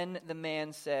 Then the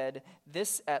man said,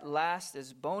 this at last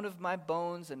is bone of my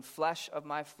bones and flesh of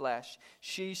my flesh.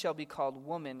 She shall be called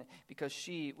woman because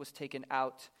she was taken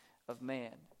out of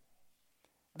man.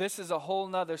 This is a whole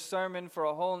nother sermon for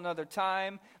a whole nother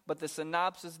time, but the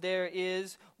synopsis there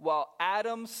is, while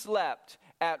Adam slept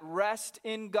at rest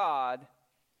in God,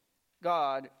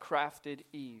 God crafted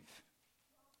Eve.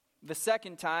 The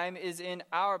second time is in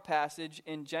our passage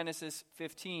in Genesis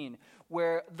 15,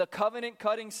 where the covenant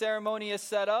cutting ceremony is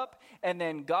set up, and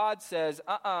then God says,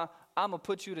 I'm going to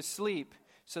put you to sleep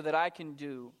so that I can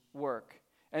do work.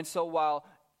 And so while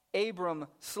Abram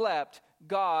slept,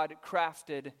 God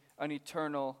crafted an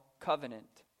eternal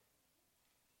covenant.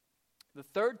 The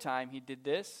third time he did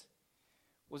this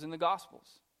was in the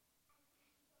Gospels.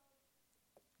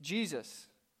 Jesus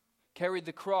carried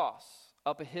the cross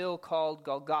up a hill called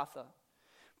Golgotha,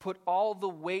 put all the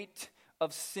weight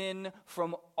of sin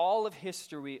from all of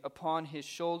history upon his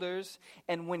shoulders,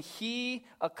 and when he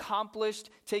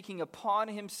accomplished taking upon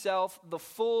himself the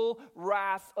full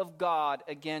wrath of God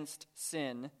against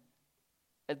sin,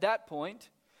 at that point,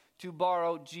 to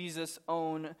borrow Jesus'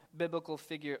 own biblical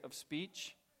figure of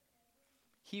speech,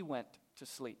 he went to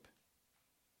sleep.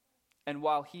 And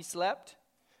while he slept,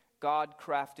 God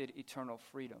crafted eternal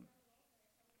freedom.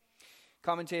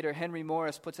 Commentator Henry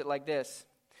Morris puts it like this: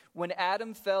 when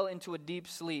Adam fell into a deep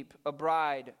sleep, a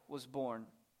bride was born.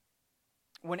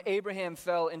 When Abraham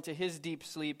fell into his deep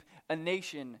sleep, a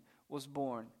nation was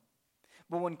born.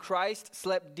 But when Christ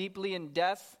slept deeply in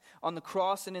death, on the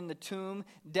cross and in the tomb,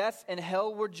 death and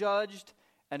hell were judged,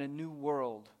 and a new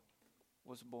world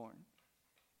was born.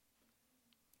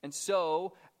 And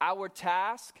so, our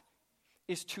task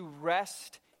is to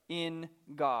rest in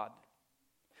God.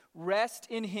 Rest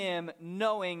in Him,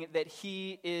 knowing that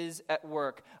He is at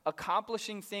work,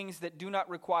 accomplishing things that do not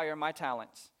require my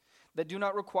talents, that do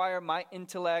not require my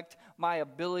intellect, my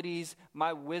abilities,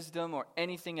 my wisdom, or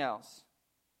anything else.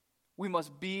 We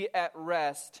must be at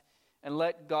rest and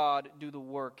let God do the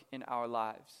work in our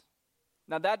lives.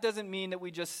 Now, that doesn't mean that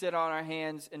we just sit on our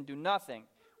hands and do nothing.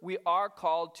 We are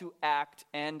called to act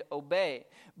and obey.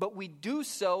 But we do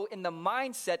so in the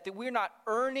mindset that we're not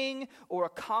earning or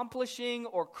accomplishing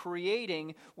or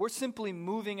creating. We're simply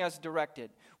moving as directed.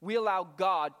 We allow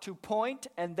God to point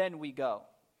and then we go.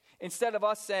 Instead of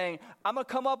us saying, I'm going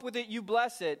to come up with it, you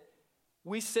bless it,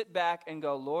 we sit back and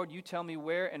go, Lord, you tell me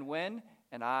where and when,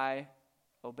 and I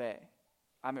obey.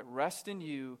 I'm at rest in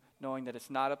you, knowing that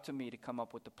it's not up to me to come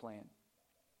up with the plan.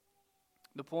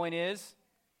 The point is,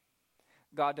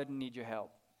 God doesn't need your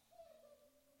help.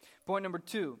 Point number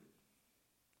 2,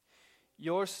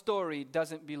 your story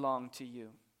doesn't belong to you.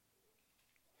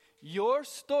 Your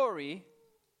story,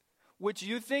 which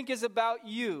you think is about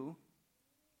you,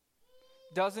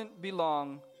 doesn't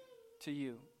belong to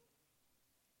you.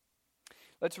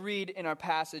 Let's read in our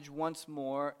passage once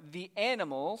more the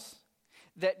animals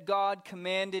that God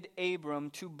commanded Abram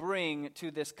to bring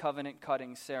to this covenant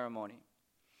cutting ceremony.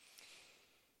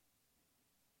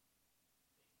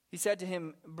 He said to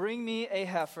him, bring me a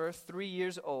heifer 3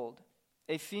 years old,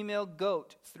 a female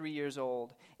goat 3 years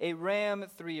old, a ram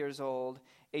 3 years old,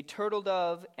 a turtle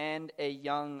dove, and a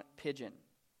young pigeon.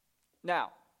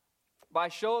 Now, by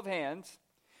show of hands,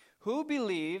 Who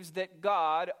believes that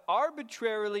God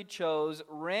arbitrarily chose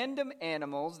random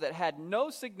animals that had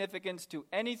no significance to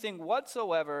anything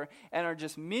whatsoever and are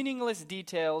just meaningless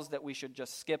details that we should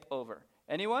just skip over?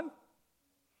 Anyone?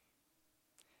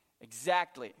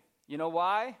 Exactly. You know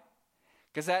why?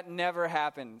 Because that never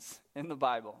happens in the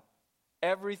Bible.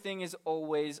 Everything is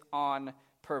always on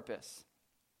purpose.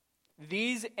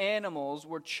 These animals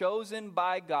were chosen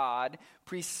by God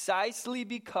precisely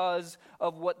because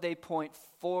of what they point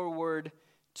forward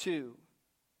to.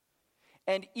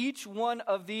 And each one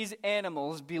of these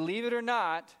animals, believe it or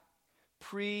not,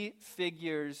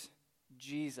 prefigures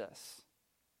Jesus.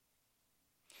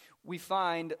 We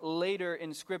find later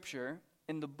in Scripture,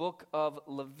 in the book of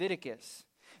Leviticus,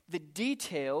 the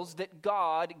details that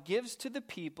God gives to the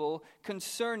people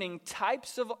concerning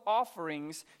types of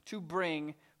offerings to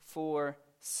bring for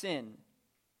sin.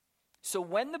 So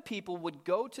when the people would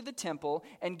go to the temple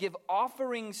and give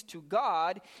offerings to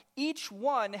God, each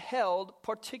one held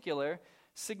particular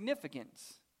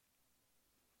significance.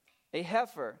 A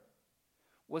heifer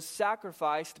was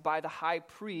sacrificed by the high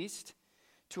priest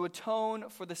to atone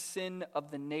for the sin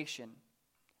of the nation.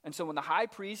 And so when the high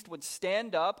priest would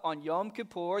stand up on Yom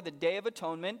Kippur, the Day of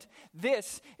Atonement,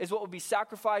 this is what would be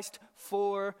sacrificed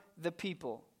for the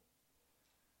people.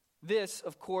 This,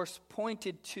 of course,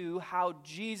 pointed to how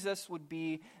Jesus would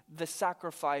be the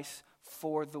sacrifice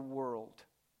for the world.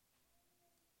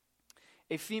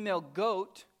 A female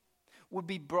goat would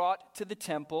be brought to the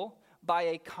temple by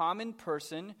a common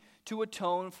person to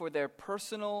atone for their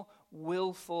personal,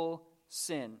 willful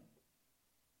sin.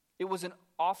 It was an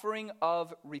offering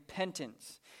of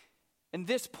repentance. And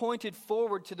this pointed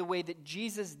forward to the way that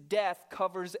Jesus' death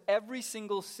covers every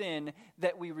single sin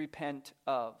that we repent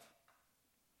of.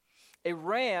 A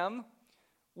ram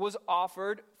was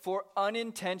offered for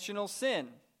unintentional sin.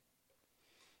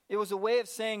 It was a way of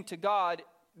saying to God,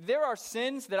 there are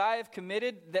sins that I have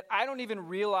committed that I don't even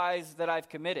realize that I've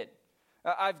committed.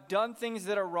 I've done things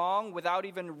that are wrong without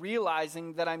even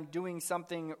realizing that I'm doing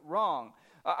something wrong.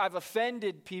 I've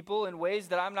offended people in ways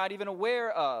that I'm not even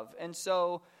aware of. And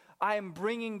so I am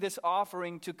bringing this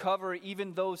offering to cover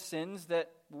even those sins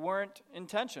that weren't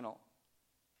intentional.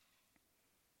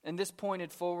 And this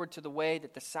pointed forward to the way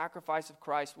that the sacrifice of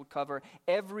Christ would cover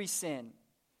every sin,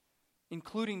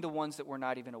 including the ones that we're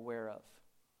not even aware of.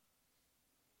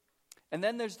 And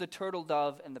then there's the turtle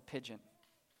dove and the pigeon.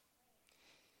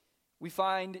 We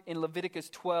find in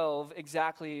Leviticus 12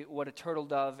 exactly what a turtle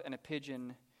dove and a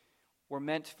pigeon were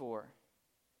meant for.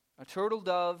 A turtle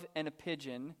dove and a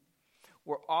pigeon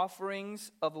were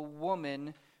offerings of a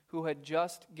woman who had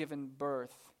just given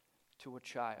birth to a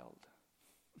child.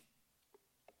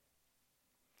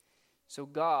 So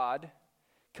God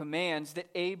commands that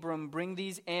Abram bring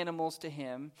these animals to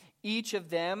him, each of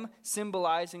them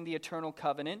symbolizing the eternal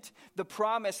covenant, the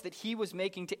promise that he was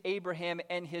making to Abraham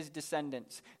and his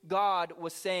descendants. God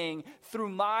was saying, through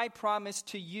my promise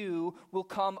to you will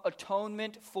come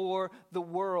atonement for the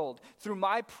world. Through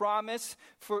my promise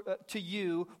to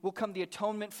you will come the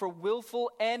atonement for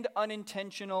willful and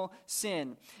unintentional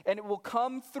sin. And it will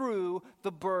come through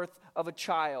the birth of a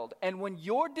child. And when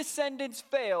your descendants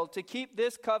fail to keep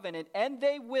this covenant, and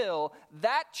they will,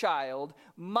 that child,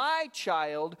 my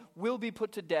child, will be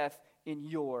put to death in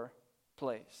your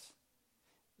place.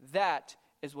 That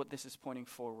is what this is pointing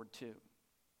forward to.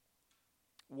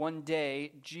 One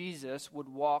day, Jesus would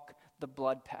walk the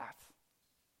blood path,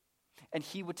 and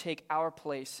he would take our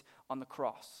place on the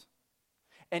cross.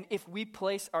 And if we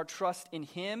place our trust in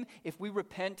him, if we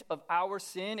repent of our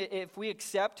sin, if we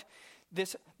accept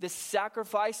this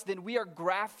sacrifice, then we are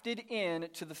grafted in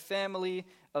to the family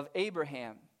of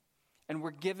Abraham, and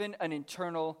we're given an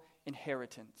eternal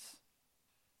inheritance.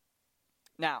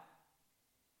 Now,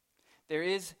 there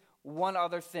is one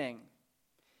other thing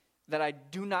that I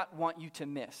do not want you to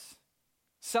miss.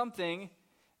 Something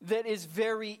that is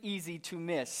very easy to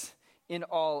miss in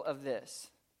all of this.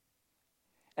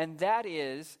 And that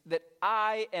is that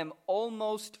I am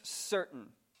almost certain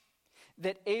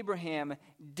that Abraham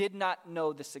did not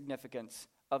know the significance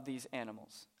of these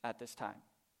animals at this time.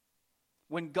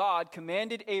 When God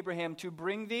commanded Abraham to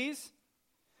bring these,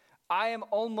 I am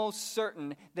almost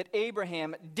certain that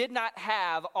Abraham did not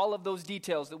have all of those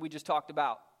details that we just talked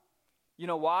about. You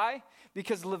know why?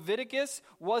 Because Leviticus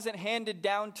wasn't handed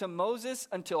down to Moses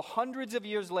until hundreds of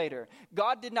years later.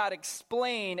 God did not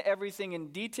explain everything in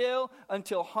detail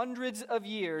until hundreds of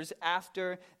years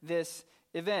after this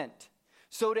event.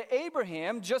 So to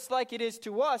Abraham, just like it is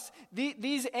to us,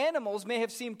 these animals may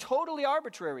have seemed totally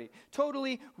arbitrary,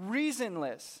 totally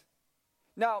reasonless.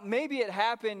 Now, maybe it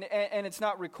happened and it's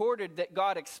not recorded that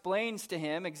God explains to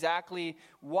him exactly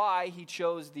why he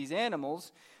chose these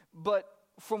animals, but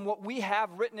from what we have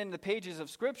written in the pages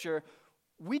of Scripture,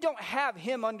 we don't have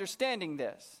him understanding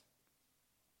this.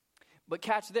 But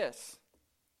catch this.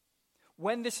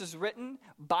 When this is written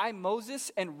by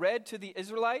Moses and read to the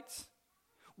Israelites,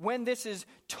 when this is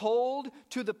told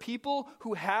to the people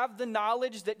who have the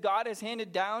knowledge that God has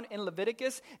handed down in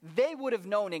Leviticus, they would have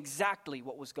known exactly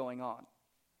what was going on.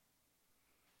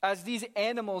 As these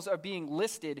animals are being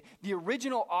listed, the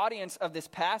original audience of this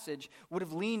passage would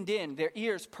have leaned in, their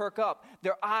ears perk up,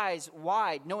 their eyes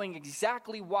wide, knowing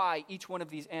exactly why each one of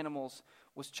these animals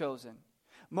was chosen.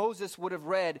 Moses would have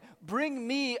read, "Bring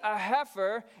me a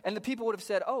heifer," and the people would have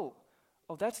said, oh,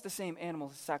 that's the same animal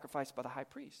sacrificed by the high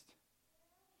priest.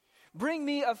 "Bring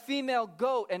me a female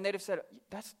goat," and they'd have said,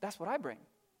 that's what I bring.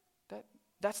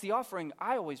 That's the offering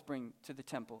I always bring to the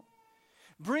temple.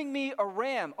 "Bring me a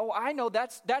ram." Oh, I know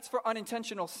that's for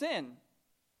unintentional sin.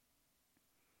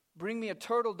 "Bring me a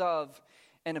turtle dove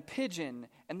and a pigeon."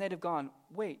 And they'd have gone,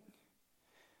 wait,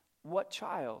 what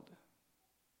child?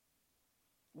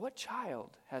 What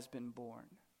child has been born?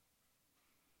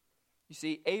 You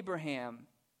see, Abraham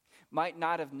might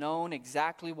not have known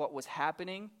exactly what was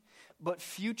happening, but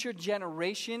future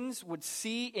generations would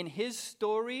see in his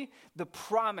story the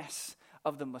promise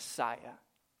of the Messiah.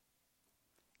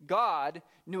 God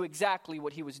knew exactly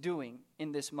what he was doing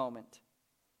in this moment.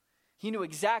 He knew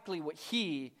exactly what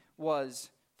he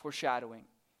was foreshadowing,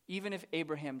 even if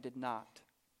Abraham did not.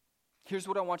 Here's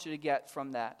what I want you to get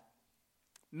from that.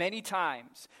 Many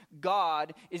times,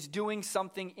 God is doing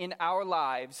something in our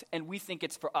lives, and we think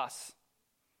it's for us.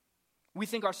 We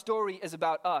think our story is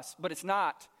about us, but it's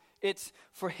not. It's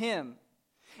for him.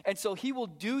 And so he will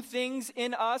do things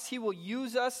in us. He will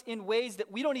use us in ways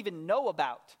that we don't even know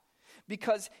about,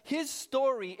 because his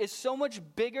story is so much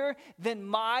bigger than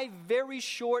my very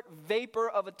short vapor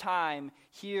of a time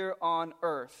here on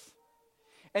earth.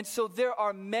 And so there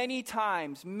are many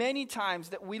times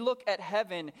that we look at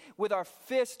heaven with our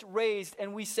fist raised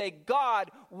and we say,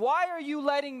 "God, why are you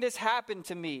letting this happen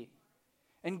to me?"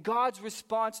 And God's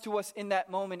response to us in that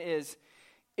moment is,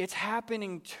 "It's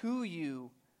happening to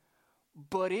you,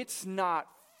 but it's not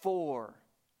for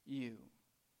you."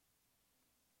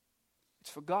 It's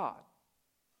for God.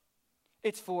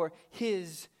 It's for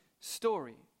his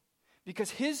story.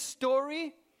 Because his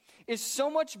story is so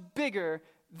much bigger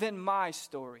than my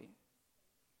story.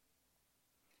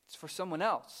 It's for someone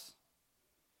else.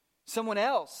 Someone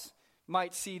else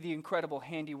might see the incredible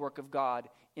handiwork of God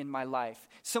in my life.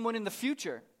 Someone in the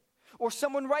future. Or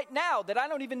someone right now that I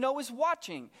don't even know is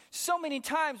watching. So many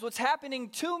times what's happening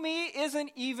to me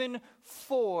isn't even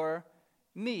for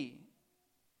me.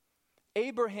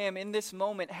 Abraham in this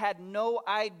moment had no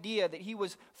idea that he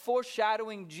was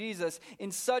foreshadowing Jesus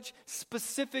in such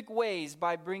specific ways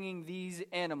by bringing these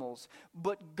animals.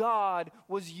 But God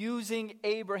was using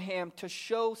Abraham to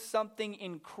show something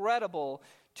incredible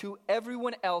to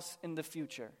everyone else in the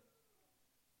future.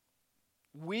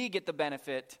 We get the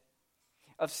benefit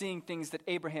of seeing things that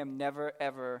Abraham never,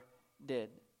 ever did.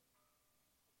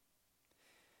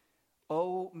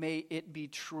 Oh, may it be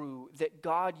true that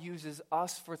God uses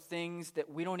us for things that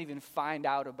we don't even find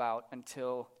out about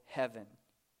until heaven.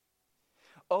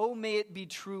 Oh, may it be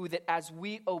true that as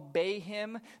we obey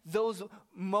him, those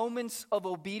moments of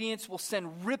obedience will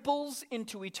send ripples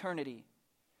into eternity.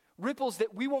 Ripples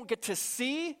that we won't get to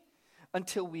see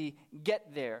until we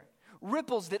get there.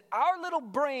 Ripples that our little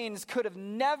brains could have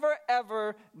never,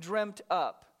 ever dreamt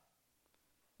up.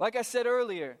 Like I said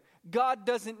earlier, God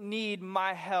doesn't need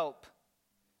my help.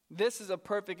 This is a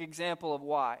perfect example of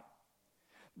why.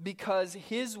 Because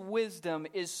his wisdom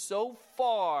is so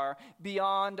far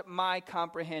beyond my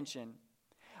comprehension.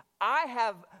 I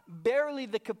have barely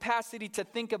the capacity to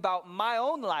think about my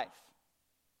own life.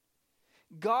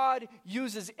 God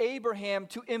uses Abraham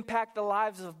to impact the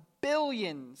lives of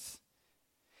billions.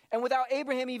 And without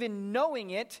Abraham even knowing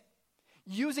it,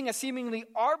 using a seemingly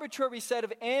arbitrary set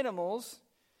of animals,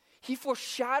 he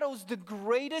foreshadows the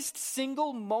greatest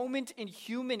single moment in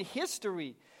human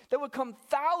history that would come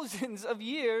thousands of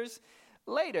years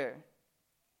later.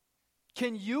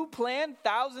 Can you plan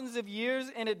thousands of years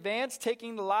in advance,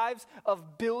 taking the lives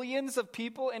of billions of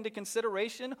people into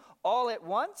consideration all at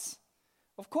once?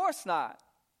 Of course not.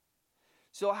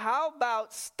 So how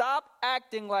about stop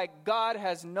acting like God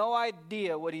has no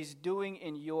idea what he's doing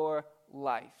in your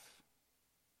life?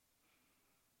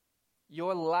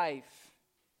 Your life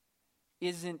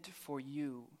isn't for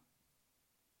you.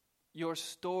 Your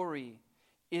story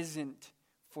isn't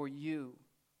for you.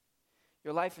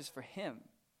 Your life is for him.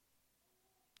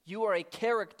 You are a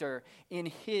character in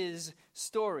his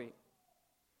story.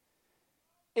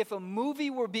 If a movie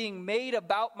were being made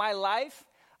about my life,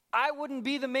 I wouldn't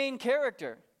be the main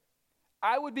character.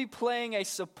 I would be playing a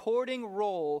supporting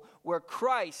role where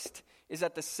Christ is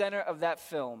at the center of that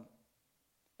film.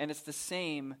 And it's the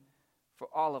same for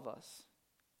all of us.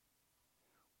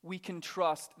 We can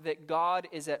trust that God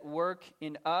is at work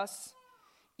in us,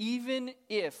 even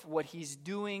if what he's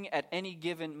doing at any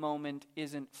given moment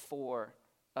isn't for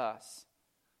us.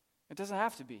 It doesn't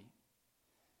have to be.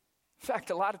 In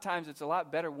fact, a lot of times it's a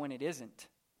lot better when it isn't.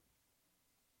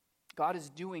 God is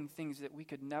doing things that we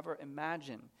could never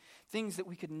imagine, things that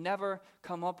we could never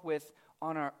come up with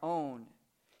on our own.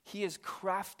 He is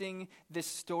crafting this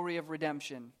story of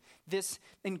redemption, this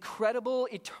incredible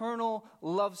eternal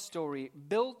love story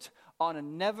built on a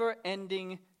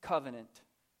never-ending covenant.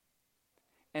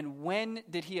 And when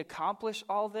did he accomplish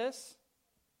all this?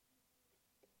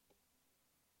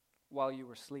 While you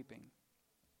were sleeping.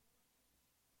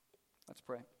 Let's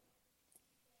pray.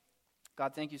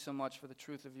 God, thank you so much for the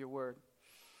truth of your word.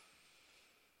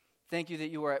 Thank you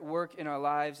that you are at work in our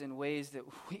lives in ways that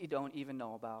we don't even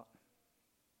know about.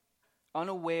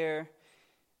 Unaware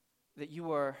that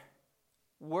you are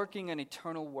working an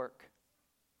eternal work.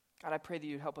 God, I pray that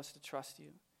you'd help us to trust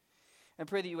you. I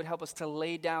pray that you would help us to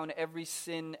lay down every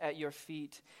sin at your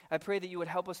feet. I pray that you would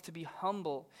help us to be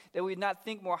humble, that we would not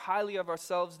think more highly of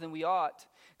ourselves than we ought.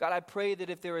 God, I pray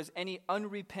that if there is any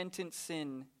unrepentant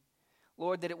sin,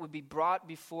 Lord, that it would be brought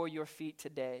before your feet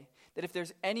today. That if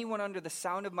there's anyone under the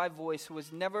sound of my voice who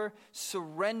has never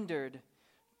surrendered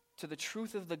to the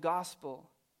truth of the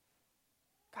gospel,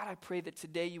 God, I pray that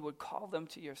today you would call them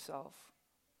to yourself.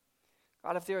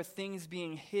 God, if there are things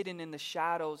being hidden in the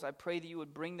shadows, I pray that you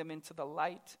would bring them into the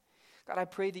light. God, I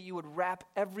pray that you would wrap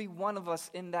every one of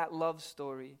us in that love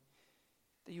story,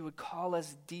 that you would call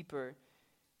us deeper,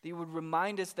 that you would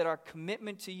remind us that our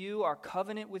commitment to you, our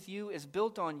covenant with you, is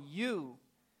built on you,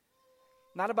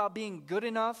 not about being good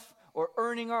enough or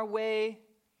earning our way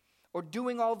or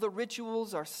doing all the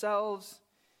rituals ourselves.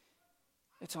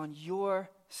 It's on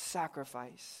your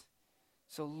sacrifice.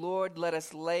 So, Lord, let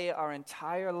us lay our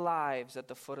entire lives at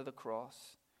the foot of the cross,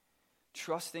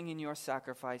 trusting in your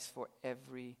sacrifice for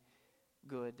every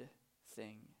good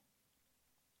thing.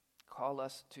 Call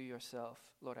us to yourself,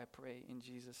 Lord, I pray in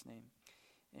Jesus' name.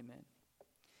 Amen.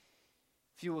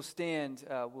 If you will stand,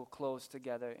 we'll close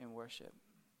together in worship.